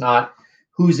 Like, it's not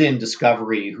who's in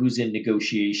discovery, who's in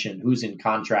negotiation, who's in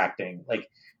contracting. Like,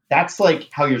 that's like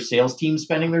how your sales team's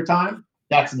spending their time.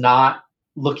 That's not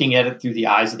looking at it through the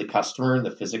eyes of the customer and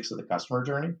the physics of the customer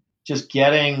journey. Just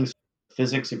getting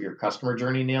physics of your customer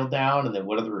journey nailed down, and then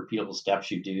what are the repeatable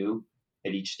steps you do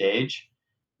at each stage.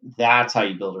 That's how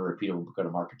you build a repeatable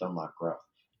go-to-market to unlock growth.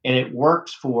 And it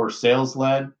works for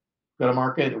sales-led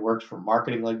go-to-market, it works for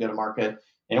marketing-led go-to-market,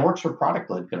 and it works for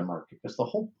product-led go-to-market. Because the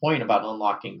whole point about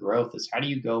unlocking growth is how do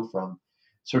you go from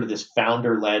sort of this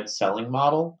founder-led selling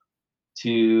model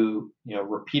to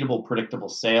repeatable, predictable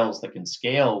sales that can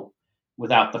scale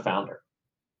without the founder.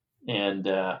 And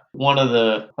one of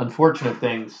the unfortunate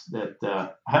things that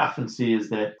I often see is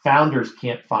that founders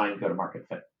can't find go-to-market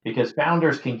fit, because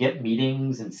founders can get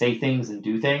meetings and say things and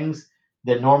do things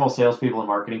that normal salespeople and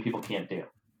marketing people can't do.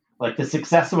 Like, the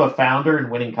success of a founder in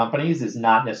winning companies is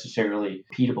not necessarily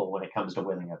repeatable when it comes to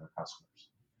winning other customers.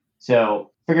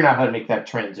 So figuring out how to make that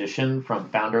transition from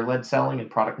founder-led selling and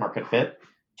product market fit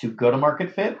to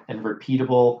go-to-market fit and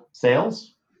repeatable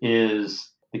sales is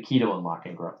the key to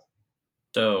unlocking growth.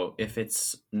 So if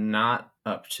it's not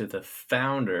up to the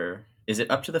founder, is it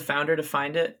up to the founder to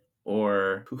find it,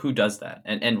 or who does that?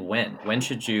 And when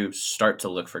should you start to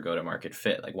look for go-to-market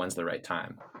fit? Like, when's the right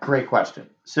time? Great question.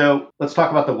 So let's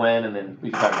talk about the when, and then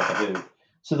we can talk about the who.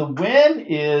 So the when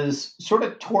is sort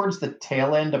of towards the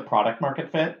tail end of product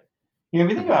market fit. If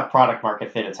you think about product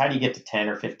market fit, it's how do you get to 10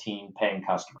 or 15 paying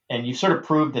customers? And you've sort of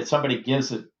proved that somebody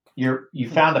gives it, you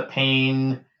found a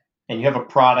pain and you have a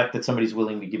product that somebody's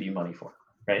willing to give you money for,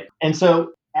 right? And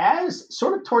so as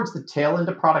sort of towards the tail end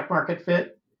of product market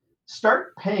fit,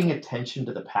 start paying attention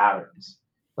to the patterns.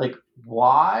 Like,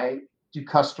 why do you win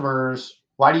customers?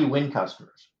 Why do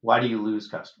you lose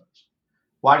customers?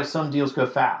 Why do some deals go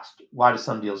fast? Why do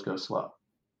some deals go slow?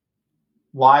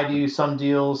 Why do some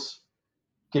deals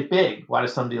get big? Why do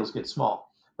some deals get small?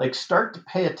 Like, start to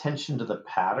pay attention to the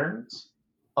patterns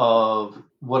of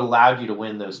what allowed you to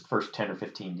win those first 10 or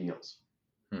 15 deals.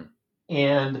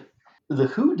 And the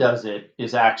who does it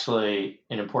is actually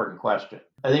an important question.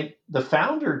 I think the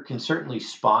founder can certainly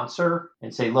sponsor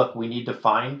and say, look, we need to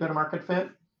find go-to-market fit.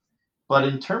 But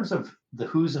in terms of the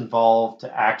who's involved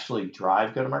to actually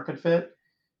drive go-to-market fit,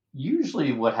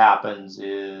 usually what happens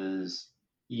is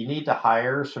you need to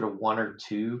hire sort of 1 or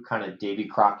 2 kind of Davy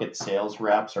Crockett sales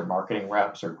reps or marketing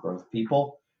reps or growth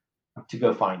people to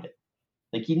go find it.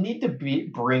 Like, you need to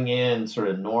bring in sort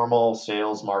of normal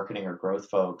sales, marketing, or growth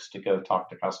folks to go talk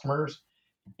to customers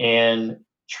and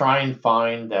try and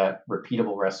find that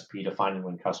repeatable recipe to find and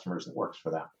win customers that works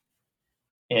for them.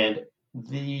 And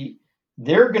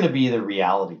they're going to be the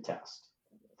reality test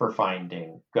for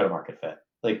finding go-to-market fit.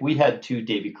 Like, we had 2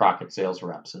 Davy Crockett sales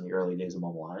reps in the early days of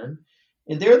Mobile Iron,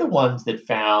 and they're the ones that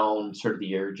found sort of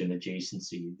the urge and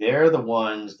adjacency. They're the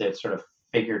ones that sort of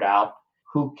figured out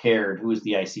who cared, who was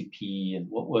the ICP, and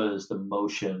what was the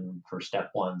motion for step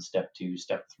one, step two,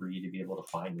 step three to be able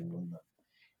to find and win them.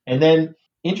 And then,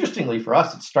 interestingly for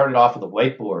us, it started off with a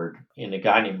whiteboard in a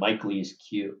guy named Mike Lee's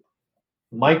cube.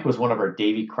 Mike was one of our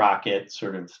Davy Crockett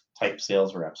sort of type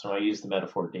sales reps. And I use the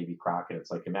metaphor of Davy Crockett.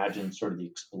 It's like imagine sort of the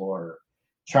explorer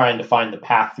trying to find the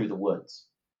path through the woods,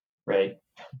 right?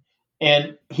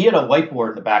 And he had a whiteboard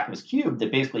in the back of his cube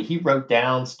that basically he wrote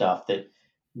down stuff that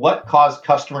what caused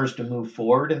customers to move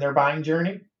forward in their buying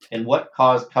journey and what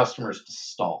caused customers to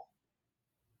stall.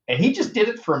 And he just did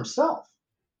it for himself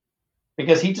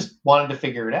because he just wanted to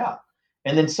figure it out.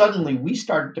 And then suddenly we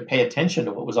started to pay attention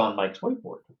to what was on Mike's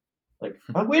whiteboard. Like,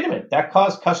 oh, wait a minute, that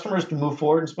caused customers to move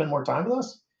forward and spend more time with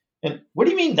us? And what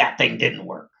do you mean that thing didn't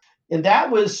work? And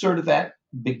that was sort of that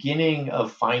beginning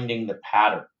of finding the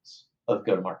patterns of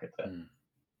go-to-market fit.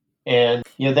 And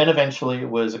then eventually it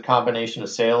was a combination of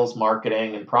sales,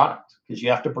 marketing, and product, because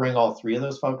you have to bring all three of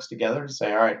those folks together to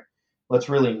say, all right, let's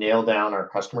really nail down our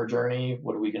customer journey.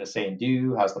 What are we going to say and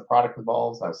do? How's the product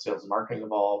evolved? How's sales and marketing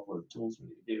evolved? What are the tools we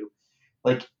need to do?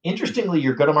 Like, interestingly,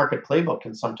 your go-to-market playbook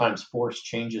can sometimes force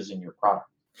changes in your product.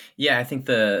 Yeah, I think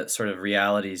the sort of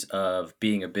realities of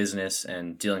being a business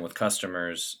and dealing with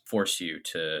customers force you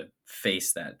to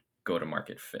face that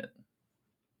go-to-market fit.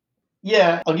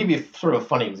 Yeah, I'll give you sort of a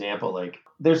funny example. Like,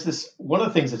 there's this one of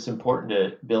the things that's important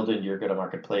to build into your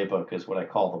go-to-market playbook is what I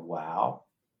call the wow,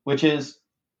 which is,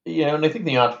 and I think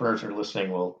the entrepreneurs who are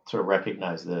listening will sort of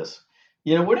recognize this.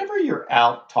 Whenever you're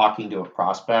out talking to a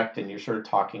prospect and you're sort of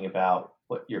talking about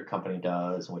what your company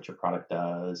does and what your product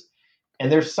does,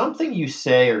 and there's something you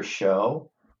say or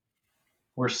show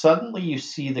where suddenly you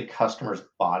see the customer's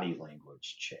body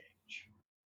language change.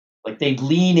 Like they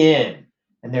lean in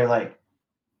and they're like,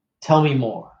 tell me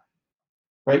more,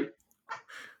 right?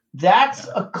 That's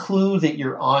a clue that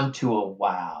you're onto a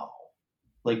wow,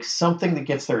 like something that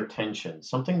gets their attention,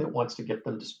 something that wants to get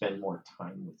them to spend more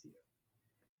time with you.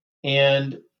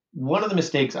 And one of the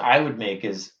mistakes I would make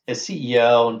is as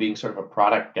CEO and being sort of a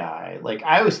product guy, like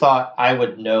I always thought I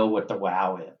would know what the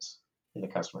wow is in the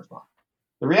customer's mind.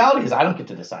 The reality is I don't get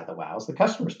to decide the wows, the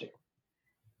customers do.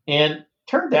 And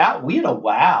turned out we had a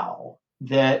wow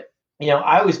that, you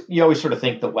always sort of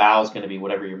think the wow is going to be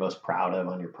whatever you're most proud of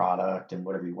on your product and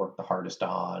whatever you work the hardest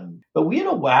on. But we had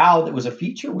a wow that was a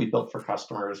feature we built for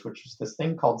customers, which was this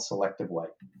thing called selective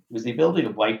wipe. It was the ability to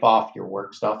wipe off your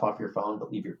work stuff off your phone,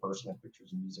 but leave your personal pictures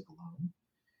and music alone.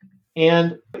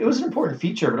 And it was an important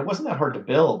feature, but it wasn't that hard to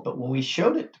build. But when we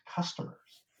showed it to customers,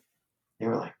 they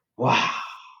were like, wow,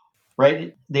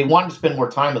 right? They wanted to spend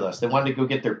more time with us. They wanted to go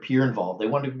get their peer involved. They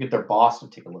wanted to go get their boss to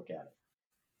take a look at it.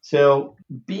 So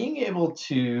being able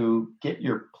to get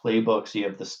your playbooks, so you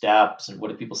have the steps and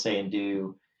what do people say and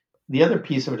do. The other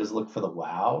piece of it is look for the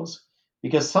wows,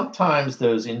 because sometimes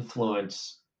those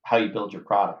influence how you build your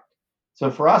product.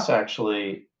 So for us,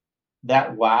 actually,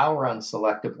 that wow around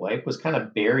selective wipe was kind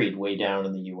of buried way down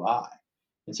in the UI.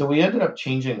 And so we ended up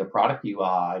changing the product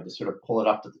UI to sort of pull it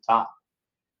up to the top.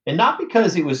 And not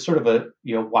because it was sort of a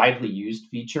widely used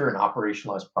feature in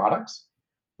operationalized products,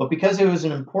 but because it was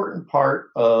an important part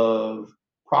of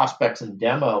prospects and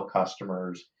demo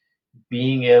customers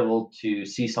being able to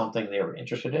see something they were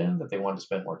interested in that they wanted to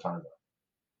spend more time with.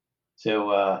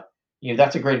 So,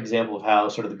 that's a great example of how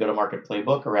sort of the go-to-market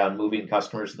playbook around moving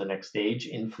customers to the next stage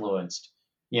influenced,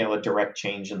 a direct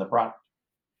change in the product.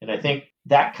 And I think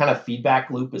that kind of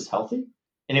feedback loop is healthy.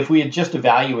 And if we had just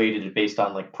evaluated it based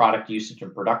on like product usage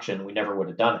and production, we never would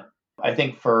have done it. I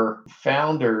think for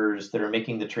founders that are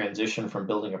making the transition from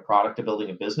building a product to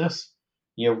building a business,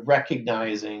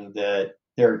 recognizing that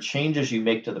there are changes you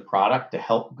make to the product to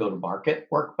help go to market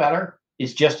work better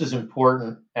is just as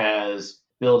important as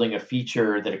building a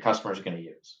feature that a customer is going to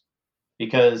use.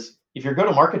 Because if your go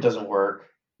to market doesn't work,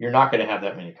 you're not going to have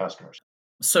that many customers.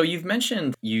 So you've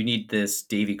mentioned you need this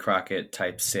Davy Crockett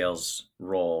type sales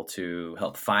role to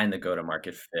help find the go to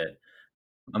market fit.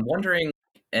 I'm wondering,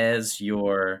 as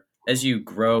you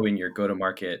grow in your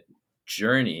go-to-market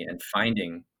journey and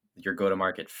finding your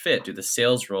go-to-market fit, do the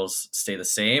sales roles stay the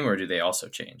same or do they also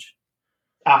change?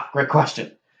 Great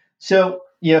question. So,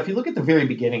 if you look at the very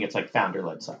beginning, it's like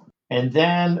founder-led selling. And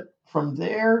then from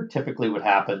there, typically what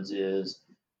happens is,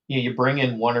 you bring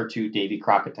in one or two Davy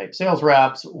Crockett type sales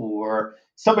reps or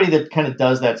somebody that kind of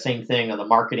does that same thing on the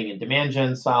marketing and demand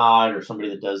gen side, or somebody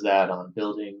that does that on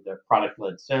building the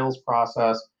product-led sales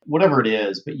process, whatever it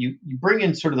is. But you bring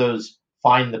in sort of those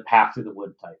find the path through the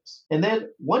wood types. And then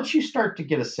once you start to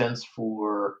get a sense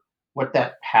for what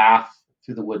that path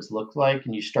through the woods look like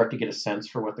and you start to get a sense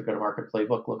for what the go-to-market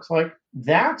playbook looks like,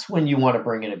 that's when you want to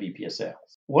bring in a VP of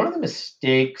sales. One of the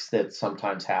mistakes that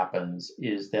sometimes happens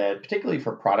is that, particularly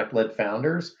for product-led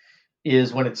founders,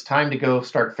 is when it's time to go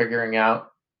start figuring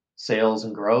out sales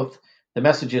and growth, the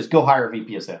message is go hire a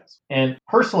VP of sales. And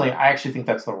personally, I actually think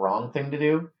that's the wrong thing to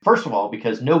do. First of all,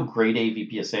 because no grade A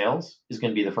VP of sales is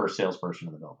going to be the first salesperson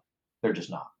in the building. They're just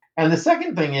not. And the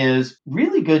second thing is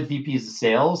really good VPs of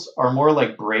sales are more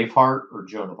like Braveheart or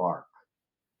Joan of Arc.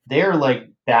 They're like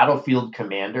battlefield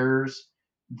commanders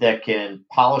that can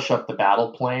polish up the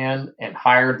battle plan and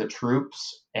hire the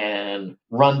troops and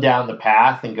run down the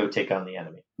path and go take on the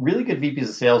enemy. Really good VPs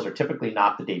of sales are typically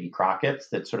not the Davy Crockett's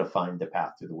that sort of find the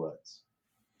path through the woods.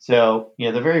 So,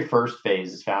 the very first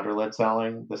phase is founder-led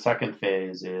selling. The second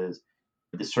phase is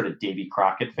this sort of Davy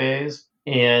Crockett phase.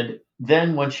 And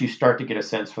then once you start to get a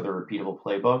sense for the repeatable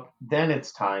playbook, then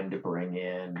it's time to bring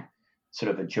in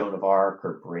sort of a Joan of Arc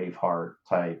or Braveheart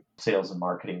type sales and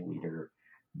marketing leader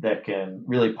that can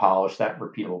really polish that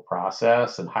repeatable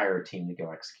process and hire a team to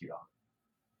go execute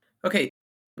on. Okay.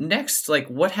 Next,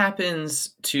 what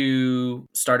happens to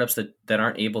startups that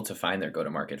aren't able to find their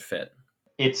go-to-market fit?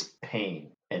 It's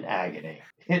pain and agony.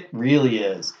 It really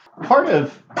is. Part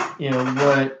of,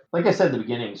 what, like I said at the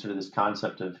beginning, sort of this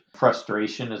concept of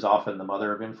frustration is often the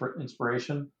mother of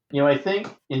inspiration. I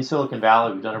think in Silicon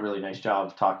Valley, we've done a really nice job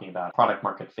of talking about product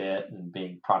market fit and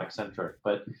being product centric.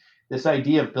 But this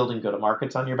idea of building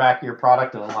go-to-markets on your back of your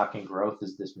product and unlocking growth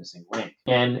is this missing link.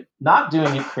 And not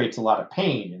doing it creates a lot of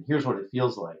pain. And here's what it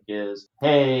feels like is,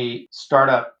 hey,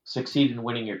 startup, succeed in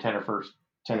winning your 10 or 15,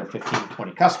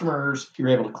 20 customers. You're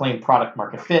able to claim product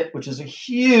market fit, which is a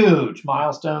huge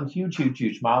milestone,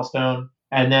 huge milestone.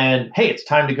 And then, hey, it's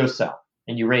time to go sell.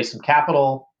 And you raise some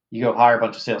capital, you go hire a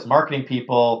bunch of sales marketing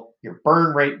people, your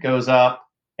burn rate goes up,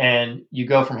 and you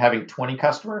go from having 20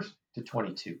 customers to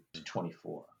 22 to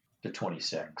 24 to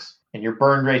 26. And your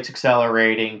burn rate's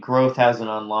accelerating, growth hasn't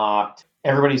unlocked.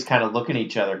 Everybody's kind of looking at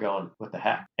each other going, what the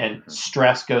heck? And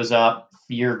stress goes up,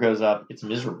 fear goes up, it's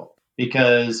miserable.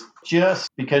 Because just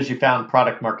because you found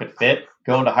product market fit,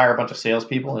 going to hire a bunch of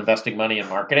salespeople, investing money in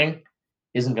marketing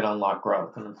isn't going to unlock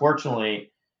growth. And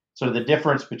unfortunately, sort of the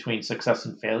difference between success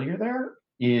and failure there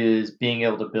is being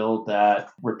able to build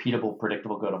that repeatable,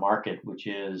 predictable go-to-market, which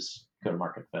is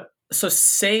go-to-market fit. So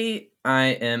say I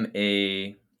am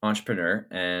a entrepreneur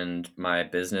and my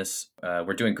business,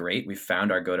 we're doing great. We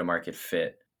found our go-to-market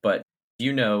fit, but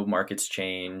markets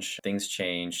change, things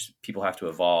change, people have to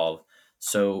evolve.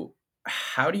 So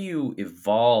how do you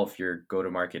evolve your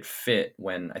go-to-market fit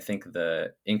when I think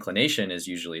the inclination is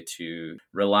usually to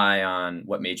rely on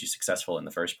what made you successful in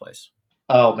the first place?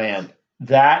 Oh man,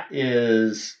 that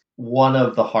is one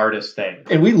of the hardest things.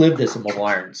 And we live this at Mobile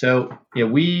Iron. So,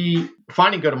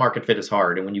 finding go-to-market fit is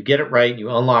hard. And when you get it right, you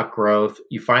unlock growth,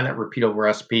 you find that repeatable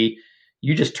recipe,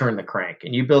 you just turn the crank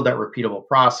and you build that repeatable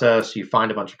process. You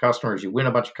find a bunch of customers, you win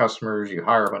a bunch of customers, you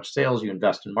hire a bunch of sales, you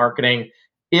invest in marketing.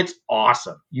 It's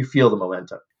awesome. You feel the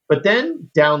momentum. But then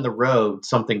down the road,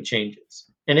 something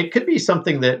changes. And it could be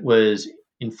something that was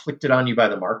inflicted on you by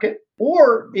the market,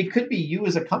 or it could be you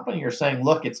as a company are saying,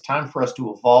 look, it's time for us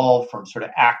to evolve from sort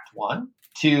of act one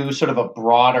to sort of a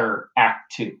broader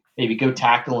act two. Maybe go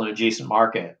tackle an adjacent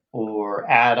market or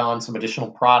add on some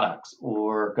additional products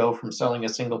or go from selling a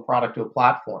single product to a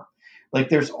platform.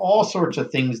 There's all sorts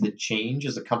of things that change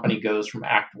as a company goes from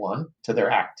act one to their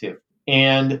act two.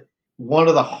 And one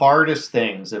of the hardest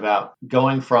things about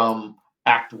going from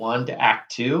act one to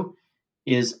act two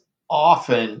is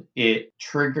often it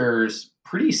triggers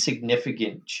pretty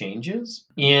significant changes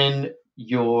in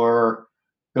your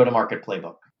go-to-market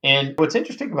playbook. And what's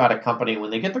interesting about a company, when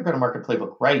they get their go-to-market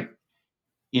playbook right,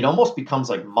 it almost becomes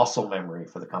like muscle memory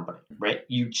for the company, right?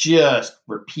 You just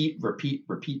repeat.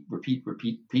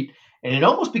 And it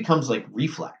almost becomes like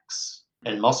reflex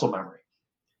and muscle memory.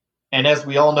 And as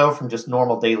we all know from just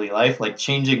normal daily life,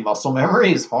 changing muscle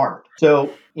memory is hard.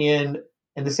 So and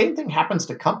the same thing happens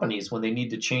to companies when they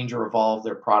need to change or evolve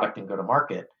their product and go to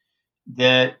market,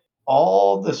 that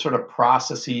all the sort of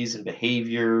processes and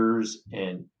behaviors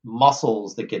and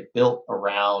muscles that get built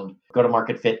around go to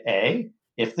market fit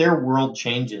if their world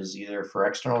changes either for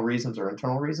external reasons or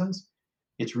internal reasons,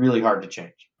 it's really hard to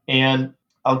change. And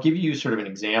I'll give you sort of an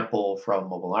example from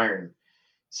Mobile Iron.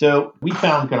 So we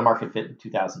found go-to-market fit in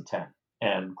 2010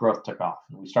 and growth took off.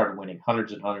 And we started winning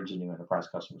hundreds and hundreds of new enterprise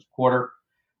customers a quarter.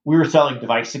 We were selling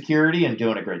device security and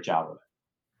doing a great job with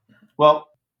it. Well,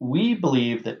 we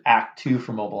believe that Act 2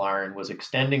 for Mobile Iron was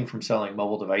extending from selling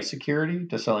mobile device security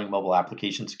to selling mobile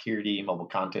application security, mobile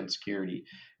content security,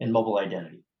 and mobile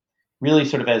identity. really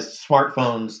sort of as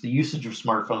smartphones, the usage of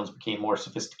smartphones became more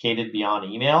sophisticated beyond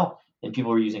email, and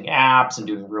people were using apps and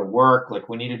doing real work. Like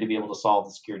we needed to be able to solve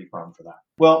the security problem for that.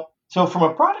 Well, so from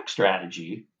a product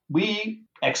strategy, we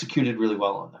executed really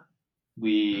well on that.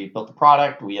 We built the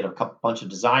product. We had a bunch of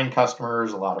design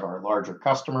customers. A lot of our larger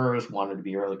customers wanted to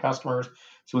be early customers.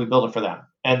 So we built it for them.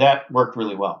 And that worked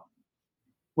really well.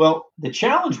 Well, the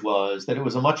challenge was that it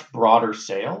was a much broader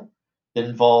sale that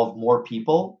involved more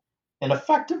people. And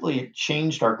effectively, it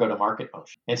changed our go to market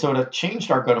motion. And so it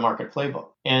changed our go to market playbook.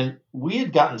 And we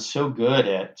had gotten so good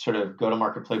at sort of go to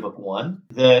market playbook one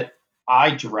that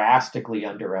I drastically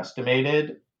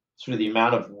underestimated sort of the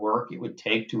amount of work it would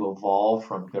take to evolve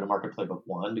from go to market playbook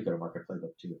one to go to market playbook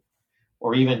two,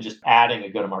 or even just adding a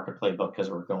go to market playbook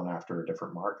because we're going after a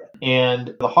different market.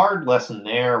 And the hard lesson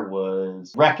there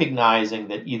was recognizing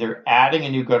that either adding a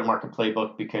new go to market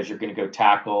playbook because you're going to go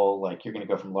tackle, like you're going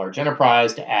to go from large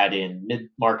enterprise to add in mid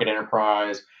market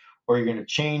enterprise, or you're going to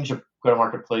change a go to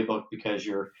market playbook because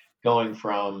you're going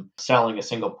from selling a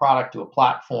single product to a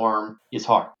platform is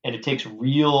hard. And it takes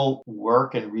real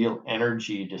work and real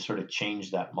energy to sort of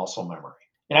change that muscle memory.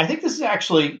 And I think this is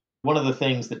actually one of the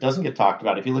things that doesn't get talked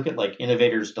about. If you look at like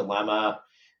Innovator's Dilemma,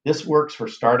 this works for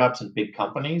startups and big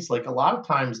companies. Like a lot of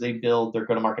times they build their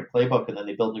go-to-market playbook and then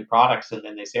they build new products and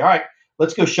then they say, all right,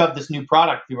 let's go shove this new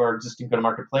product through our existing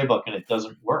go-to-market playbook, and it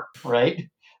doesn't work, right?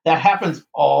 That happens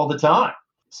all the time.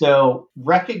 So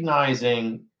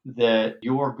recognizing that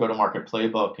your go-to-market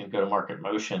playbook and go-to-market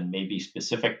motion may be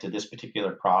specific to this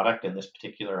particular product and this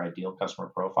particular ideal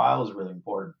customer profile is really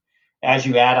important. As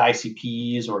you add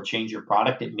ICPs or change your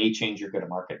product, it may change your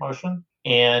go-to-market motion.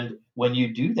 And when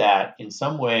you do that, in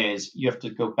some ways, you have to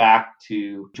go back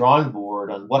to drawing board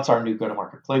on what's our new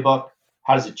go-to-market playbook,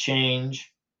 how does it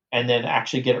change, and then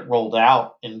actually get it rolled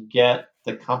out and get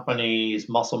the company's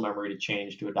muscle memory to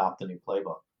change to adopt the new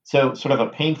playbook. So sort of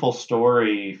a painful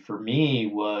story for me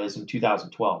was in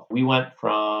 2012. We went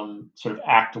from sort of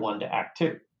act one to act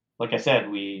two. Like I said,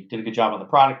 we did a good job on the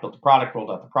product, built the product, rolled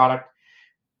out the product.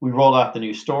 We rolled out the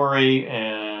new story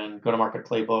and go-to-market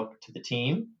playbook to the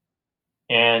team.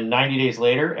 And 90 days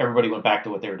later, everybody went back to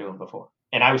what they were doing before.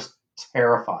 And I was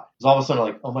terrified. It was all of a sudden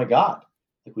like, oh my God,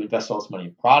 like we invested all this money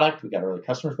in product, we got early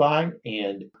customers buying,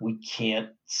 and we can't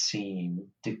seem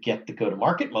to get the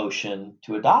go-to-market motion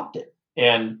to adopt it.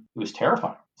 And it was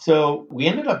terrifying. So we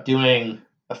ended up doing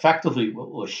effectively what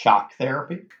was shock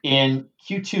therapy. In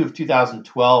Q2 of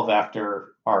 2012,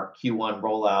 after our Q1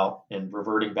 rollout and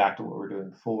reverting back to what we were doing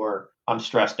before, I'm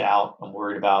stressed out. I'm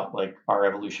worried about like our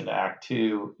evolution to Act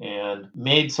Two, and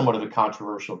made somewhat of a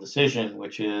controversial decision,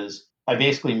 which is I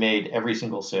basically made every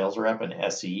single sales rep and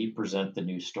SE present the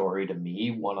new story to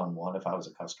me one-on-one if I was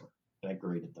a customer, and I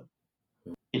graded them.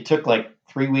 It took like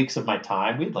 3 weeks of my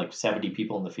time. We had like 70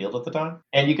 people in the field at the time.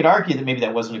 And you could argue that maybe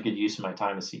that wasn't a good use of my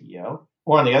time as CEO.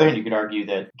 Or on the other hand, you could argue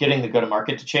that getting the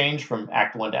go-to-market to change from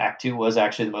Act 1 to Act 2 was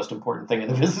actually the most important thing in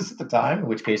the business at the time, in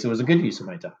which case it was a good use of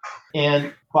my time.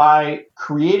 And by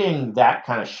creating that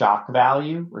kind of shock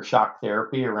value or shock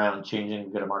therapy around changing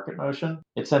the go-to-market motion,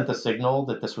 it sent the signal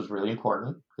that this was really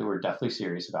important, that we were definitely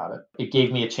serious about it. It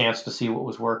gave me a chance to see what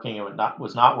was working and what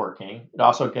was not working. It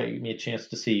also gave me a chance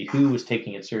to see who was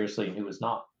taking it seriously and who was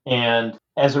not. And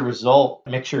as a result, a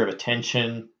mixture of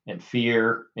attention and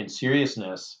fear and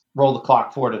seriousness rolled the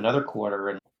clock forward another quarter,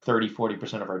 and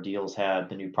 30-40% of our deals had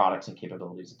the new products and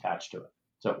capabilities attached to it.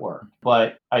 So it worked.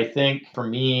 But I think for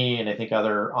me, and I think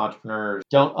other entrepreneurs,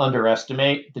 don't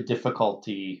underestimate the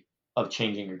difficulty of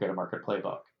changing your go-to-market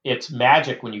playbook. It's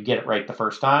magic when you get it right the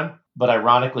first time. But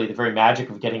ironically, the very magic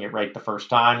of getting it right the first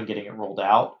time and getting it rolled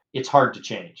out, it's hard to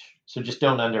change. So just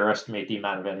don't underestimate the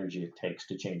amount of energy it takes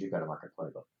to change your go-to-market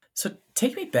playbook. So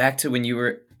take me back to when you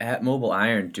were at Mobile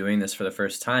Iron doing this for the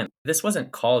first time. This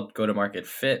wasn't called go-to-market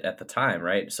fit at the time,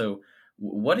 right? So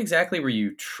what exactly were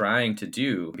you trying to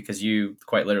do? Because you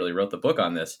quite literally wrote the book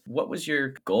on this. What was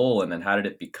your goal, and then how did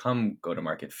it become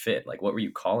go-to-market fit? Like, what were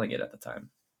you calling it at the time?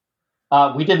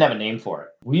 We didn't have a name for it.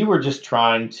 We were just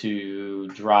trying to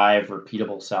drive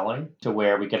repeatable selling to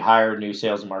where we could hire new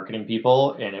sales and marketing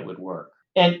people and it would work.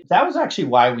 And that was actually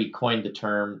why we coined the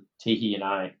term, Tehi and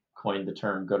I coined the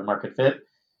term go-to-market fit.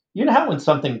 You know how when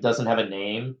something doesn't have a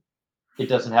name, it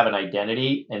doesn't have an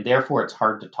identity, and therefore it's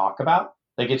hard to talk about?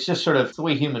 Like it's just sort of the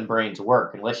way human brains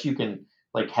work. Unless you can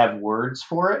like have words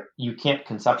for it, you can't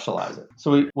conceptualize it.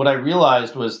 So what I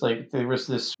realized was like there was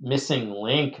this missing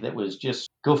link that was just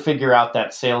go figure out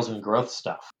that sales and growth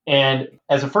stuff. And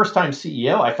as a first-time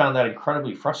CEO, I found that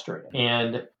incredibly frustrating.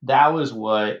 And that was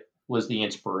what was the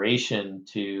inspiration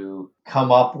to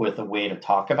come up with a way to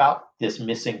talk about this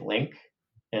missing link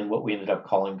and what we ended up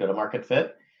calling go-to-market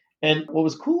fit. And what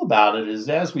was cool about it is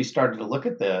as we started to look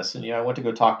at this, and I went to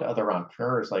go talk to other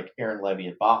entrepreneurs like Aaron Levy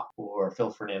at Bach or Phil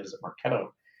Fernandez at Marketo,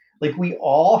 like we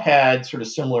all had sort of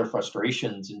similar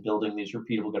frustrations in building these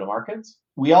repeatable go-to-markets.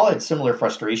 We all had similar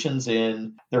frustrations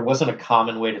in there wasn't a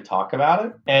common way to talk about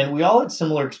it. And we all had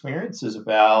similar experiences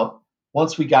about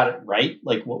once we got it right,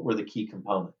 like what were the key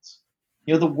components?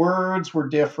 The words were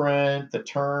different, the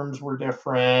terms were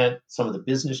different, some of the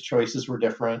business choices were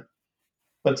different,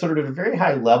 but sort of at a very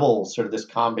high level, sort of this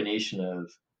combination of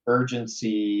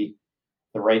urgency,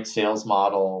 the right sales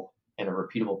model, and a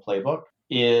repeatable playbook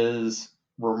is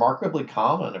remarkably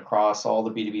common across all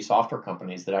the B2B software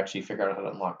companies that actually figure out how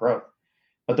to unlock growth.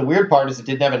 But the weird part is it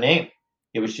didn't have a name.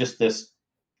 It was just this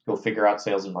go figure out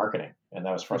sales and marketing. And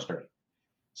that was frustrating.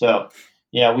 So,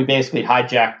 we basically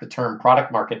hijacked the term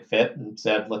product market fit and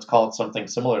said, let's call it something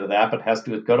similar to that, but has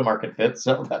to do with go to market fit.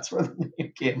 So that's where the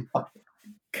name came up.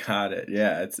 Got it.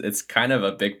 Yeah, it's kind of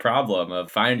a big problem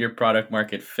of find your product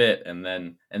market fit and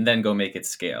then go make it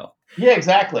scale. Yeah,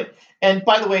 exactly. And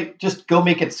by the way, just go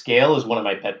make it scale is one of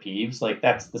my pet peeves. Like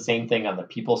that's the same thing on the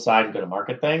people side and go to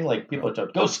market thing. Like people are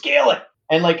go scale it.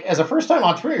 And like as a first time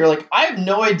entrepreneur, you're like, I have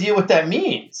no idea what that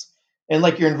means. And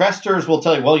like your investors will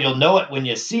tell you, well, you'll know it when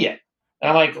you see it. And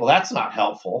I'm like, well, that's not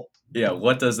helpful. Yeah,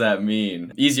 what does that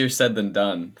mean? Easier said than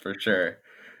done, for sure.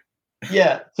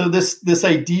 Yeah. So this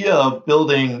idea of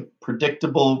building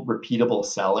predictable, repeatable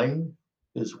selling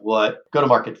is what go to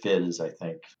market fit is, I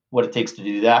think, what it takes to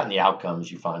do that, and the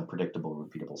outcomes you find predictable,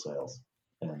 repeatable sales,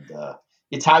 and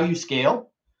it's how you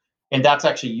scale, and that's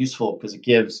actually useful because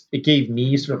it gave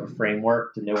me sort of a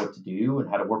framework to know what to do and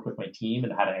how to work with my team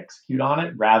and how to execute on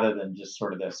it, rather than just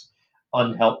sort of this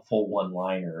unhelpful one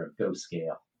liner of go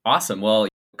scale. Awesome. Well,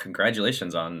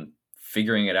 congratulations on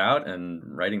figuring it out and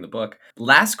writing the book.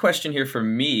 Last question here for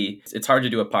me. It's hard to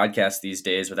do a podcast these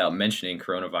days without mentioning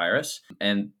coronavirus,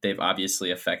 and they've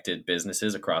obviously affected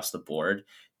businesses across the board.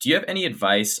 Do you have any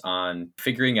advice on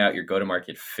figuring out your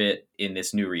go-to-market fit in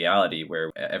this new reality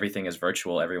where everything is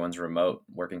virtual, everyone's remote,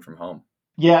 working from home?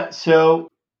 Yeah, so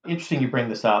interesting you bring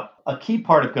this up. A key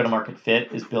part of go to market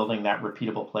fit is building that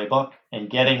repeatable playbook and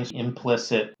getting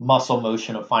implicit muscle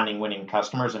motion of finding winning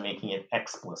customers and making it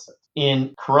explicit.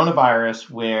 In coronavirus,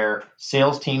 where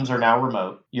sales teams are now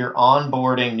remote, you're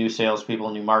onboarding new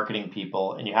salespeople, new marketing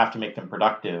people, and you have to make them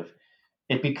productive.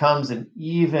 It becomes an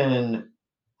even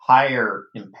higher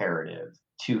imperative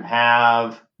to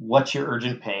have what's your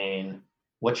urgent pain,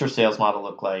 what's your sales model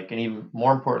look like, and even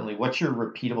more importantly, what's your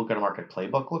repeatable go-to-market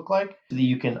playbook look like, so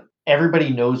that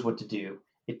everybody knows what to do.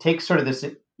 It takes sort of this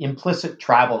implicit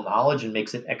tribal knowledge and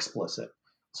makes it explicit.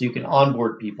 So you can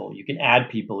onboard people, you can add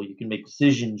people, you can make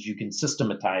decisions, you can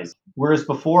systematize. Whereas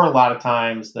before, a lot of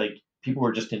times, like people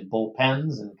were just in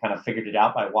bullpens and kind of figured it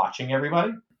out by watching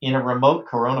everybody. In a remote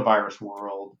coronavirus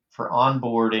world, for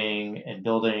onboarding and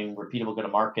building repeatable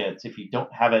go-to-markets, if you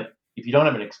don't have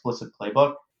an explicit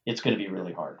playbook, it's going to be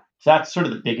really hard. So that's sort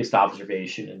of the biggest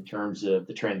observation in terms of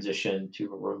the transition to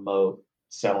a remote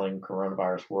selling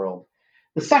coronavirus world.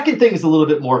 The second thing is a little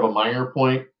bit more of a minor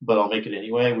point, but I'll make it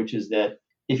anyway, which is that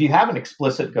if you have an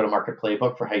explicit go-to-market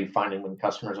playbook for how you find and win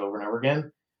customers over and over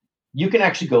again, you can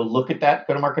actually go look at that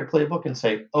go-to-market playbook and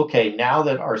say, okay, now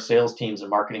that our sales teams and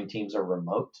marketing teams are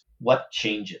remote, what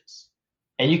changes?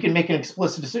 And you can make an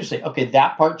explicit decision, say, okay,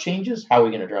 that part changes, how are we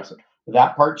going to address it?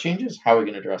 That part changes, how are we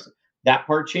going to address it? That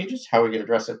part changes, how are we going to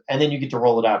address it? And then you get to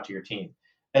roll it out to your team,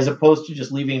 as opposed to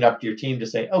just leaving it up to your team to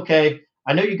say, okay,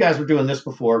 I know you guys were doing this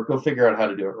before, go figure out how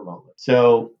to do it remotely.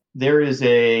 So there is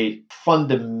a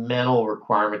fundamental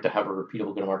requirement to have a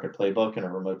repeatable go-to-market playbook in a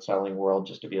remote selling world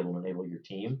just to be able to enable your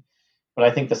team. But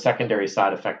I think the secondary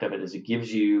side effect of it is it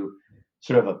gives you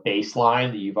sort of a baseline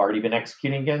that you've already been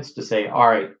executing against to say, all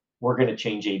right, we're going to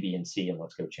change A, B, and C, and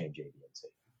let's go change A, B, and C.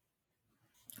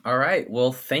 All right.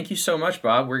 Well, thank you so much,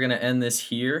 Bob. We're going to end this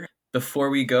here.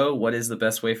 Before we go, what is the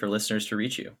best way for listeners to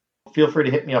reach you? Feel free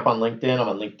to hit me up on LinkedIn. I'm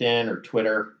on LinkedIn or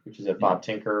Twitter, which is at Bob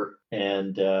Tinker.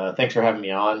 And thanks for having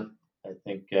me on. I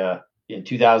think in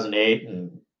 2008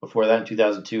 and before that in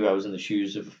 2002, I was in the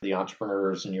shoes of the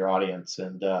entrepreneurs in your audience.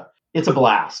 And it's a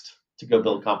blast to go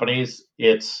build companies.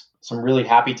 It's some really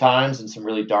happy times and some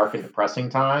really dark and depressing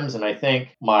times. And I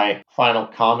think my final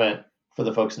comment for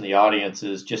the folks in the audience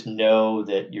is just know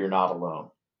that you're not alone.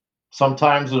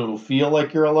 Sometimes it'll feel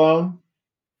like you're alone,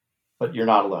 but you're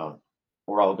not alone.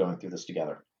 We're all going through this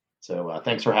together. So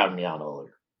thanks for having me on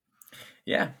earlier.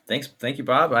 Yeah, thanks. Thank you,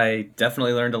 Bob. I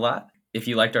definitely learned a lot. If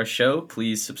you liked our show,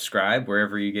 please subscribe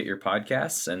wherever you get your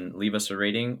podcasts and leave us a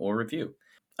rating or review.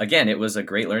 again, it was a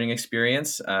great learning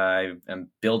experience. I am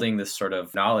building this sort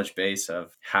of knowledge base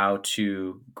of how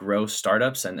to grow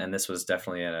startups. And this was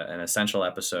definitely an essential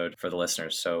episode for the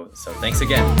listeners. So thanks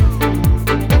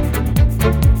again.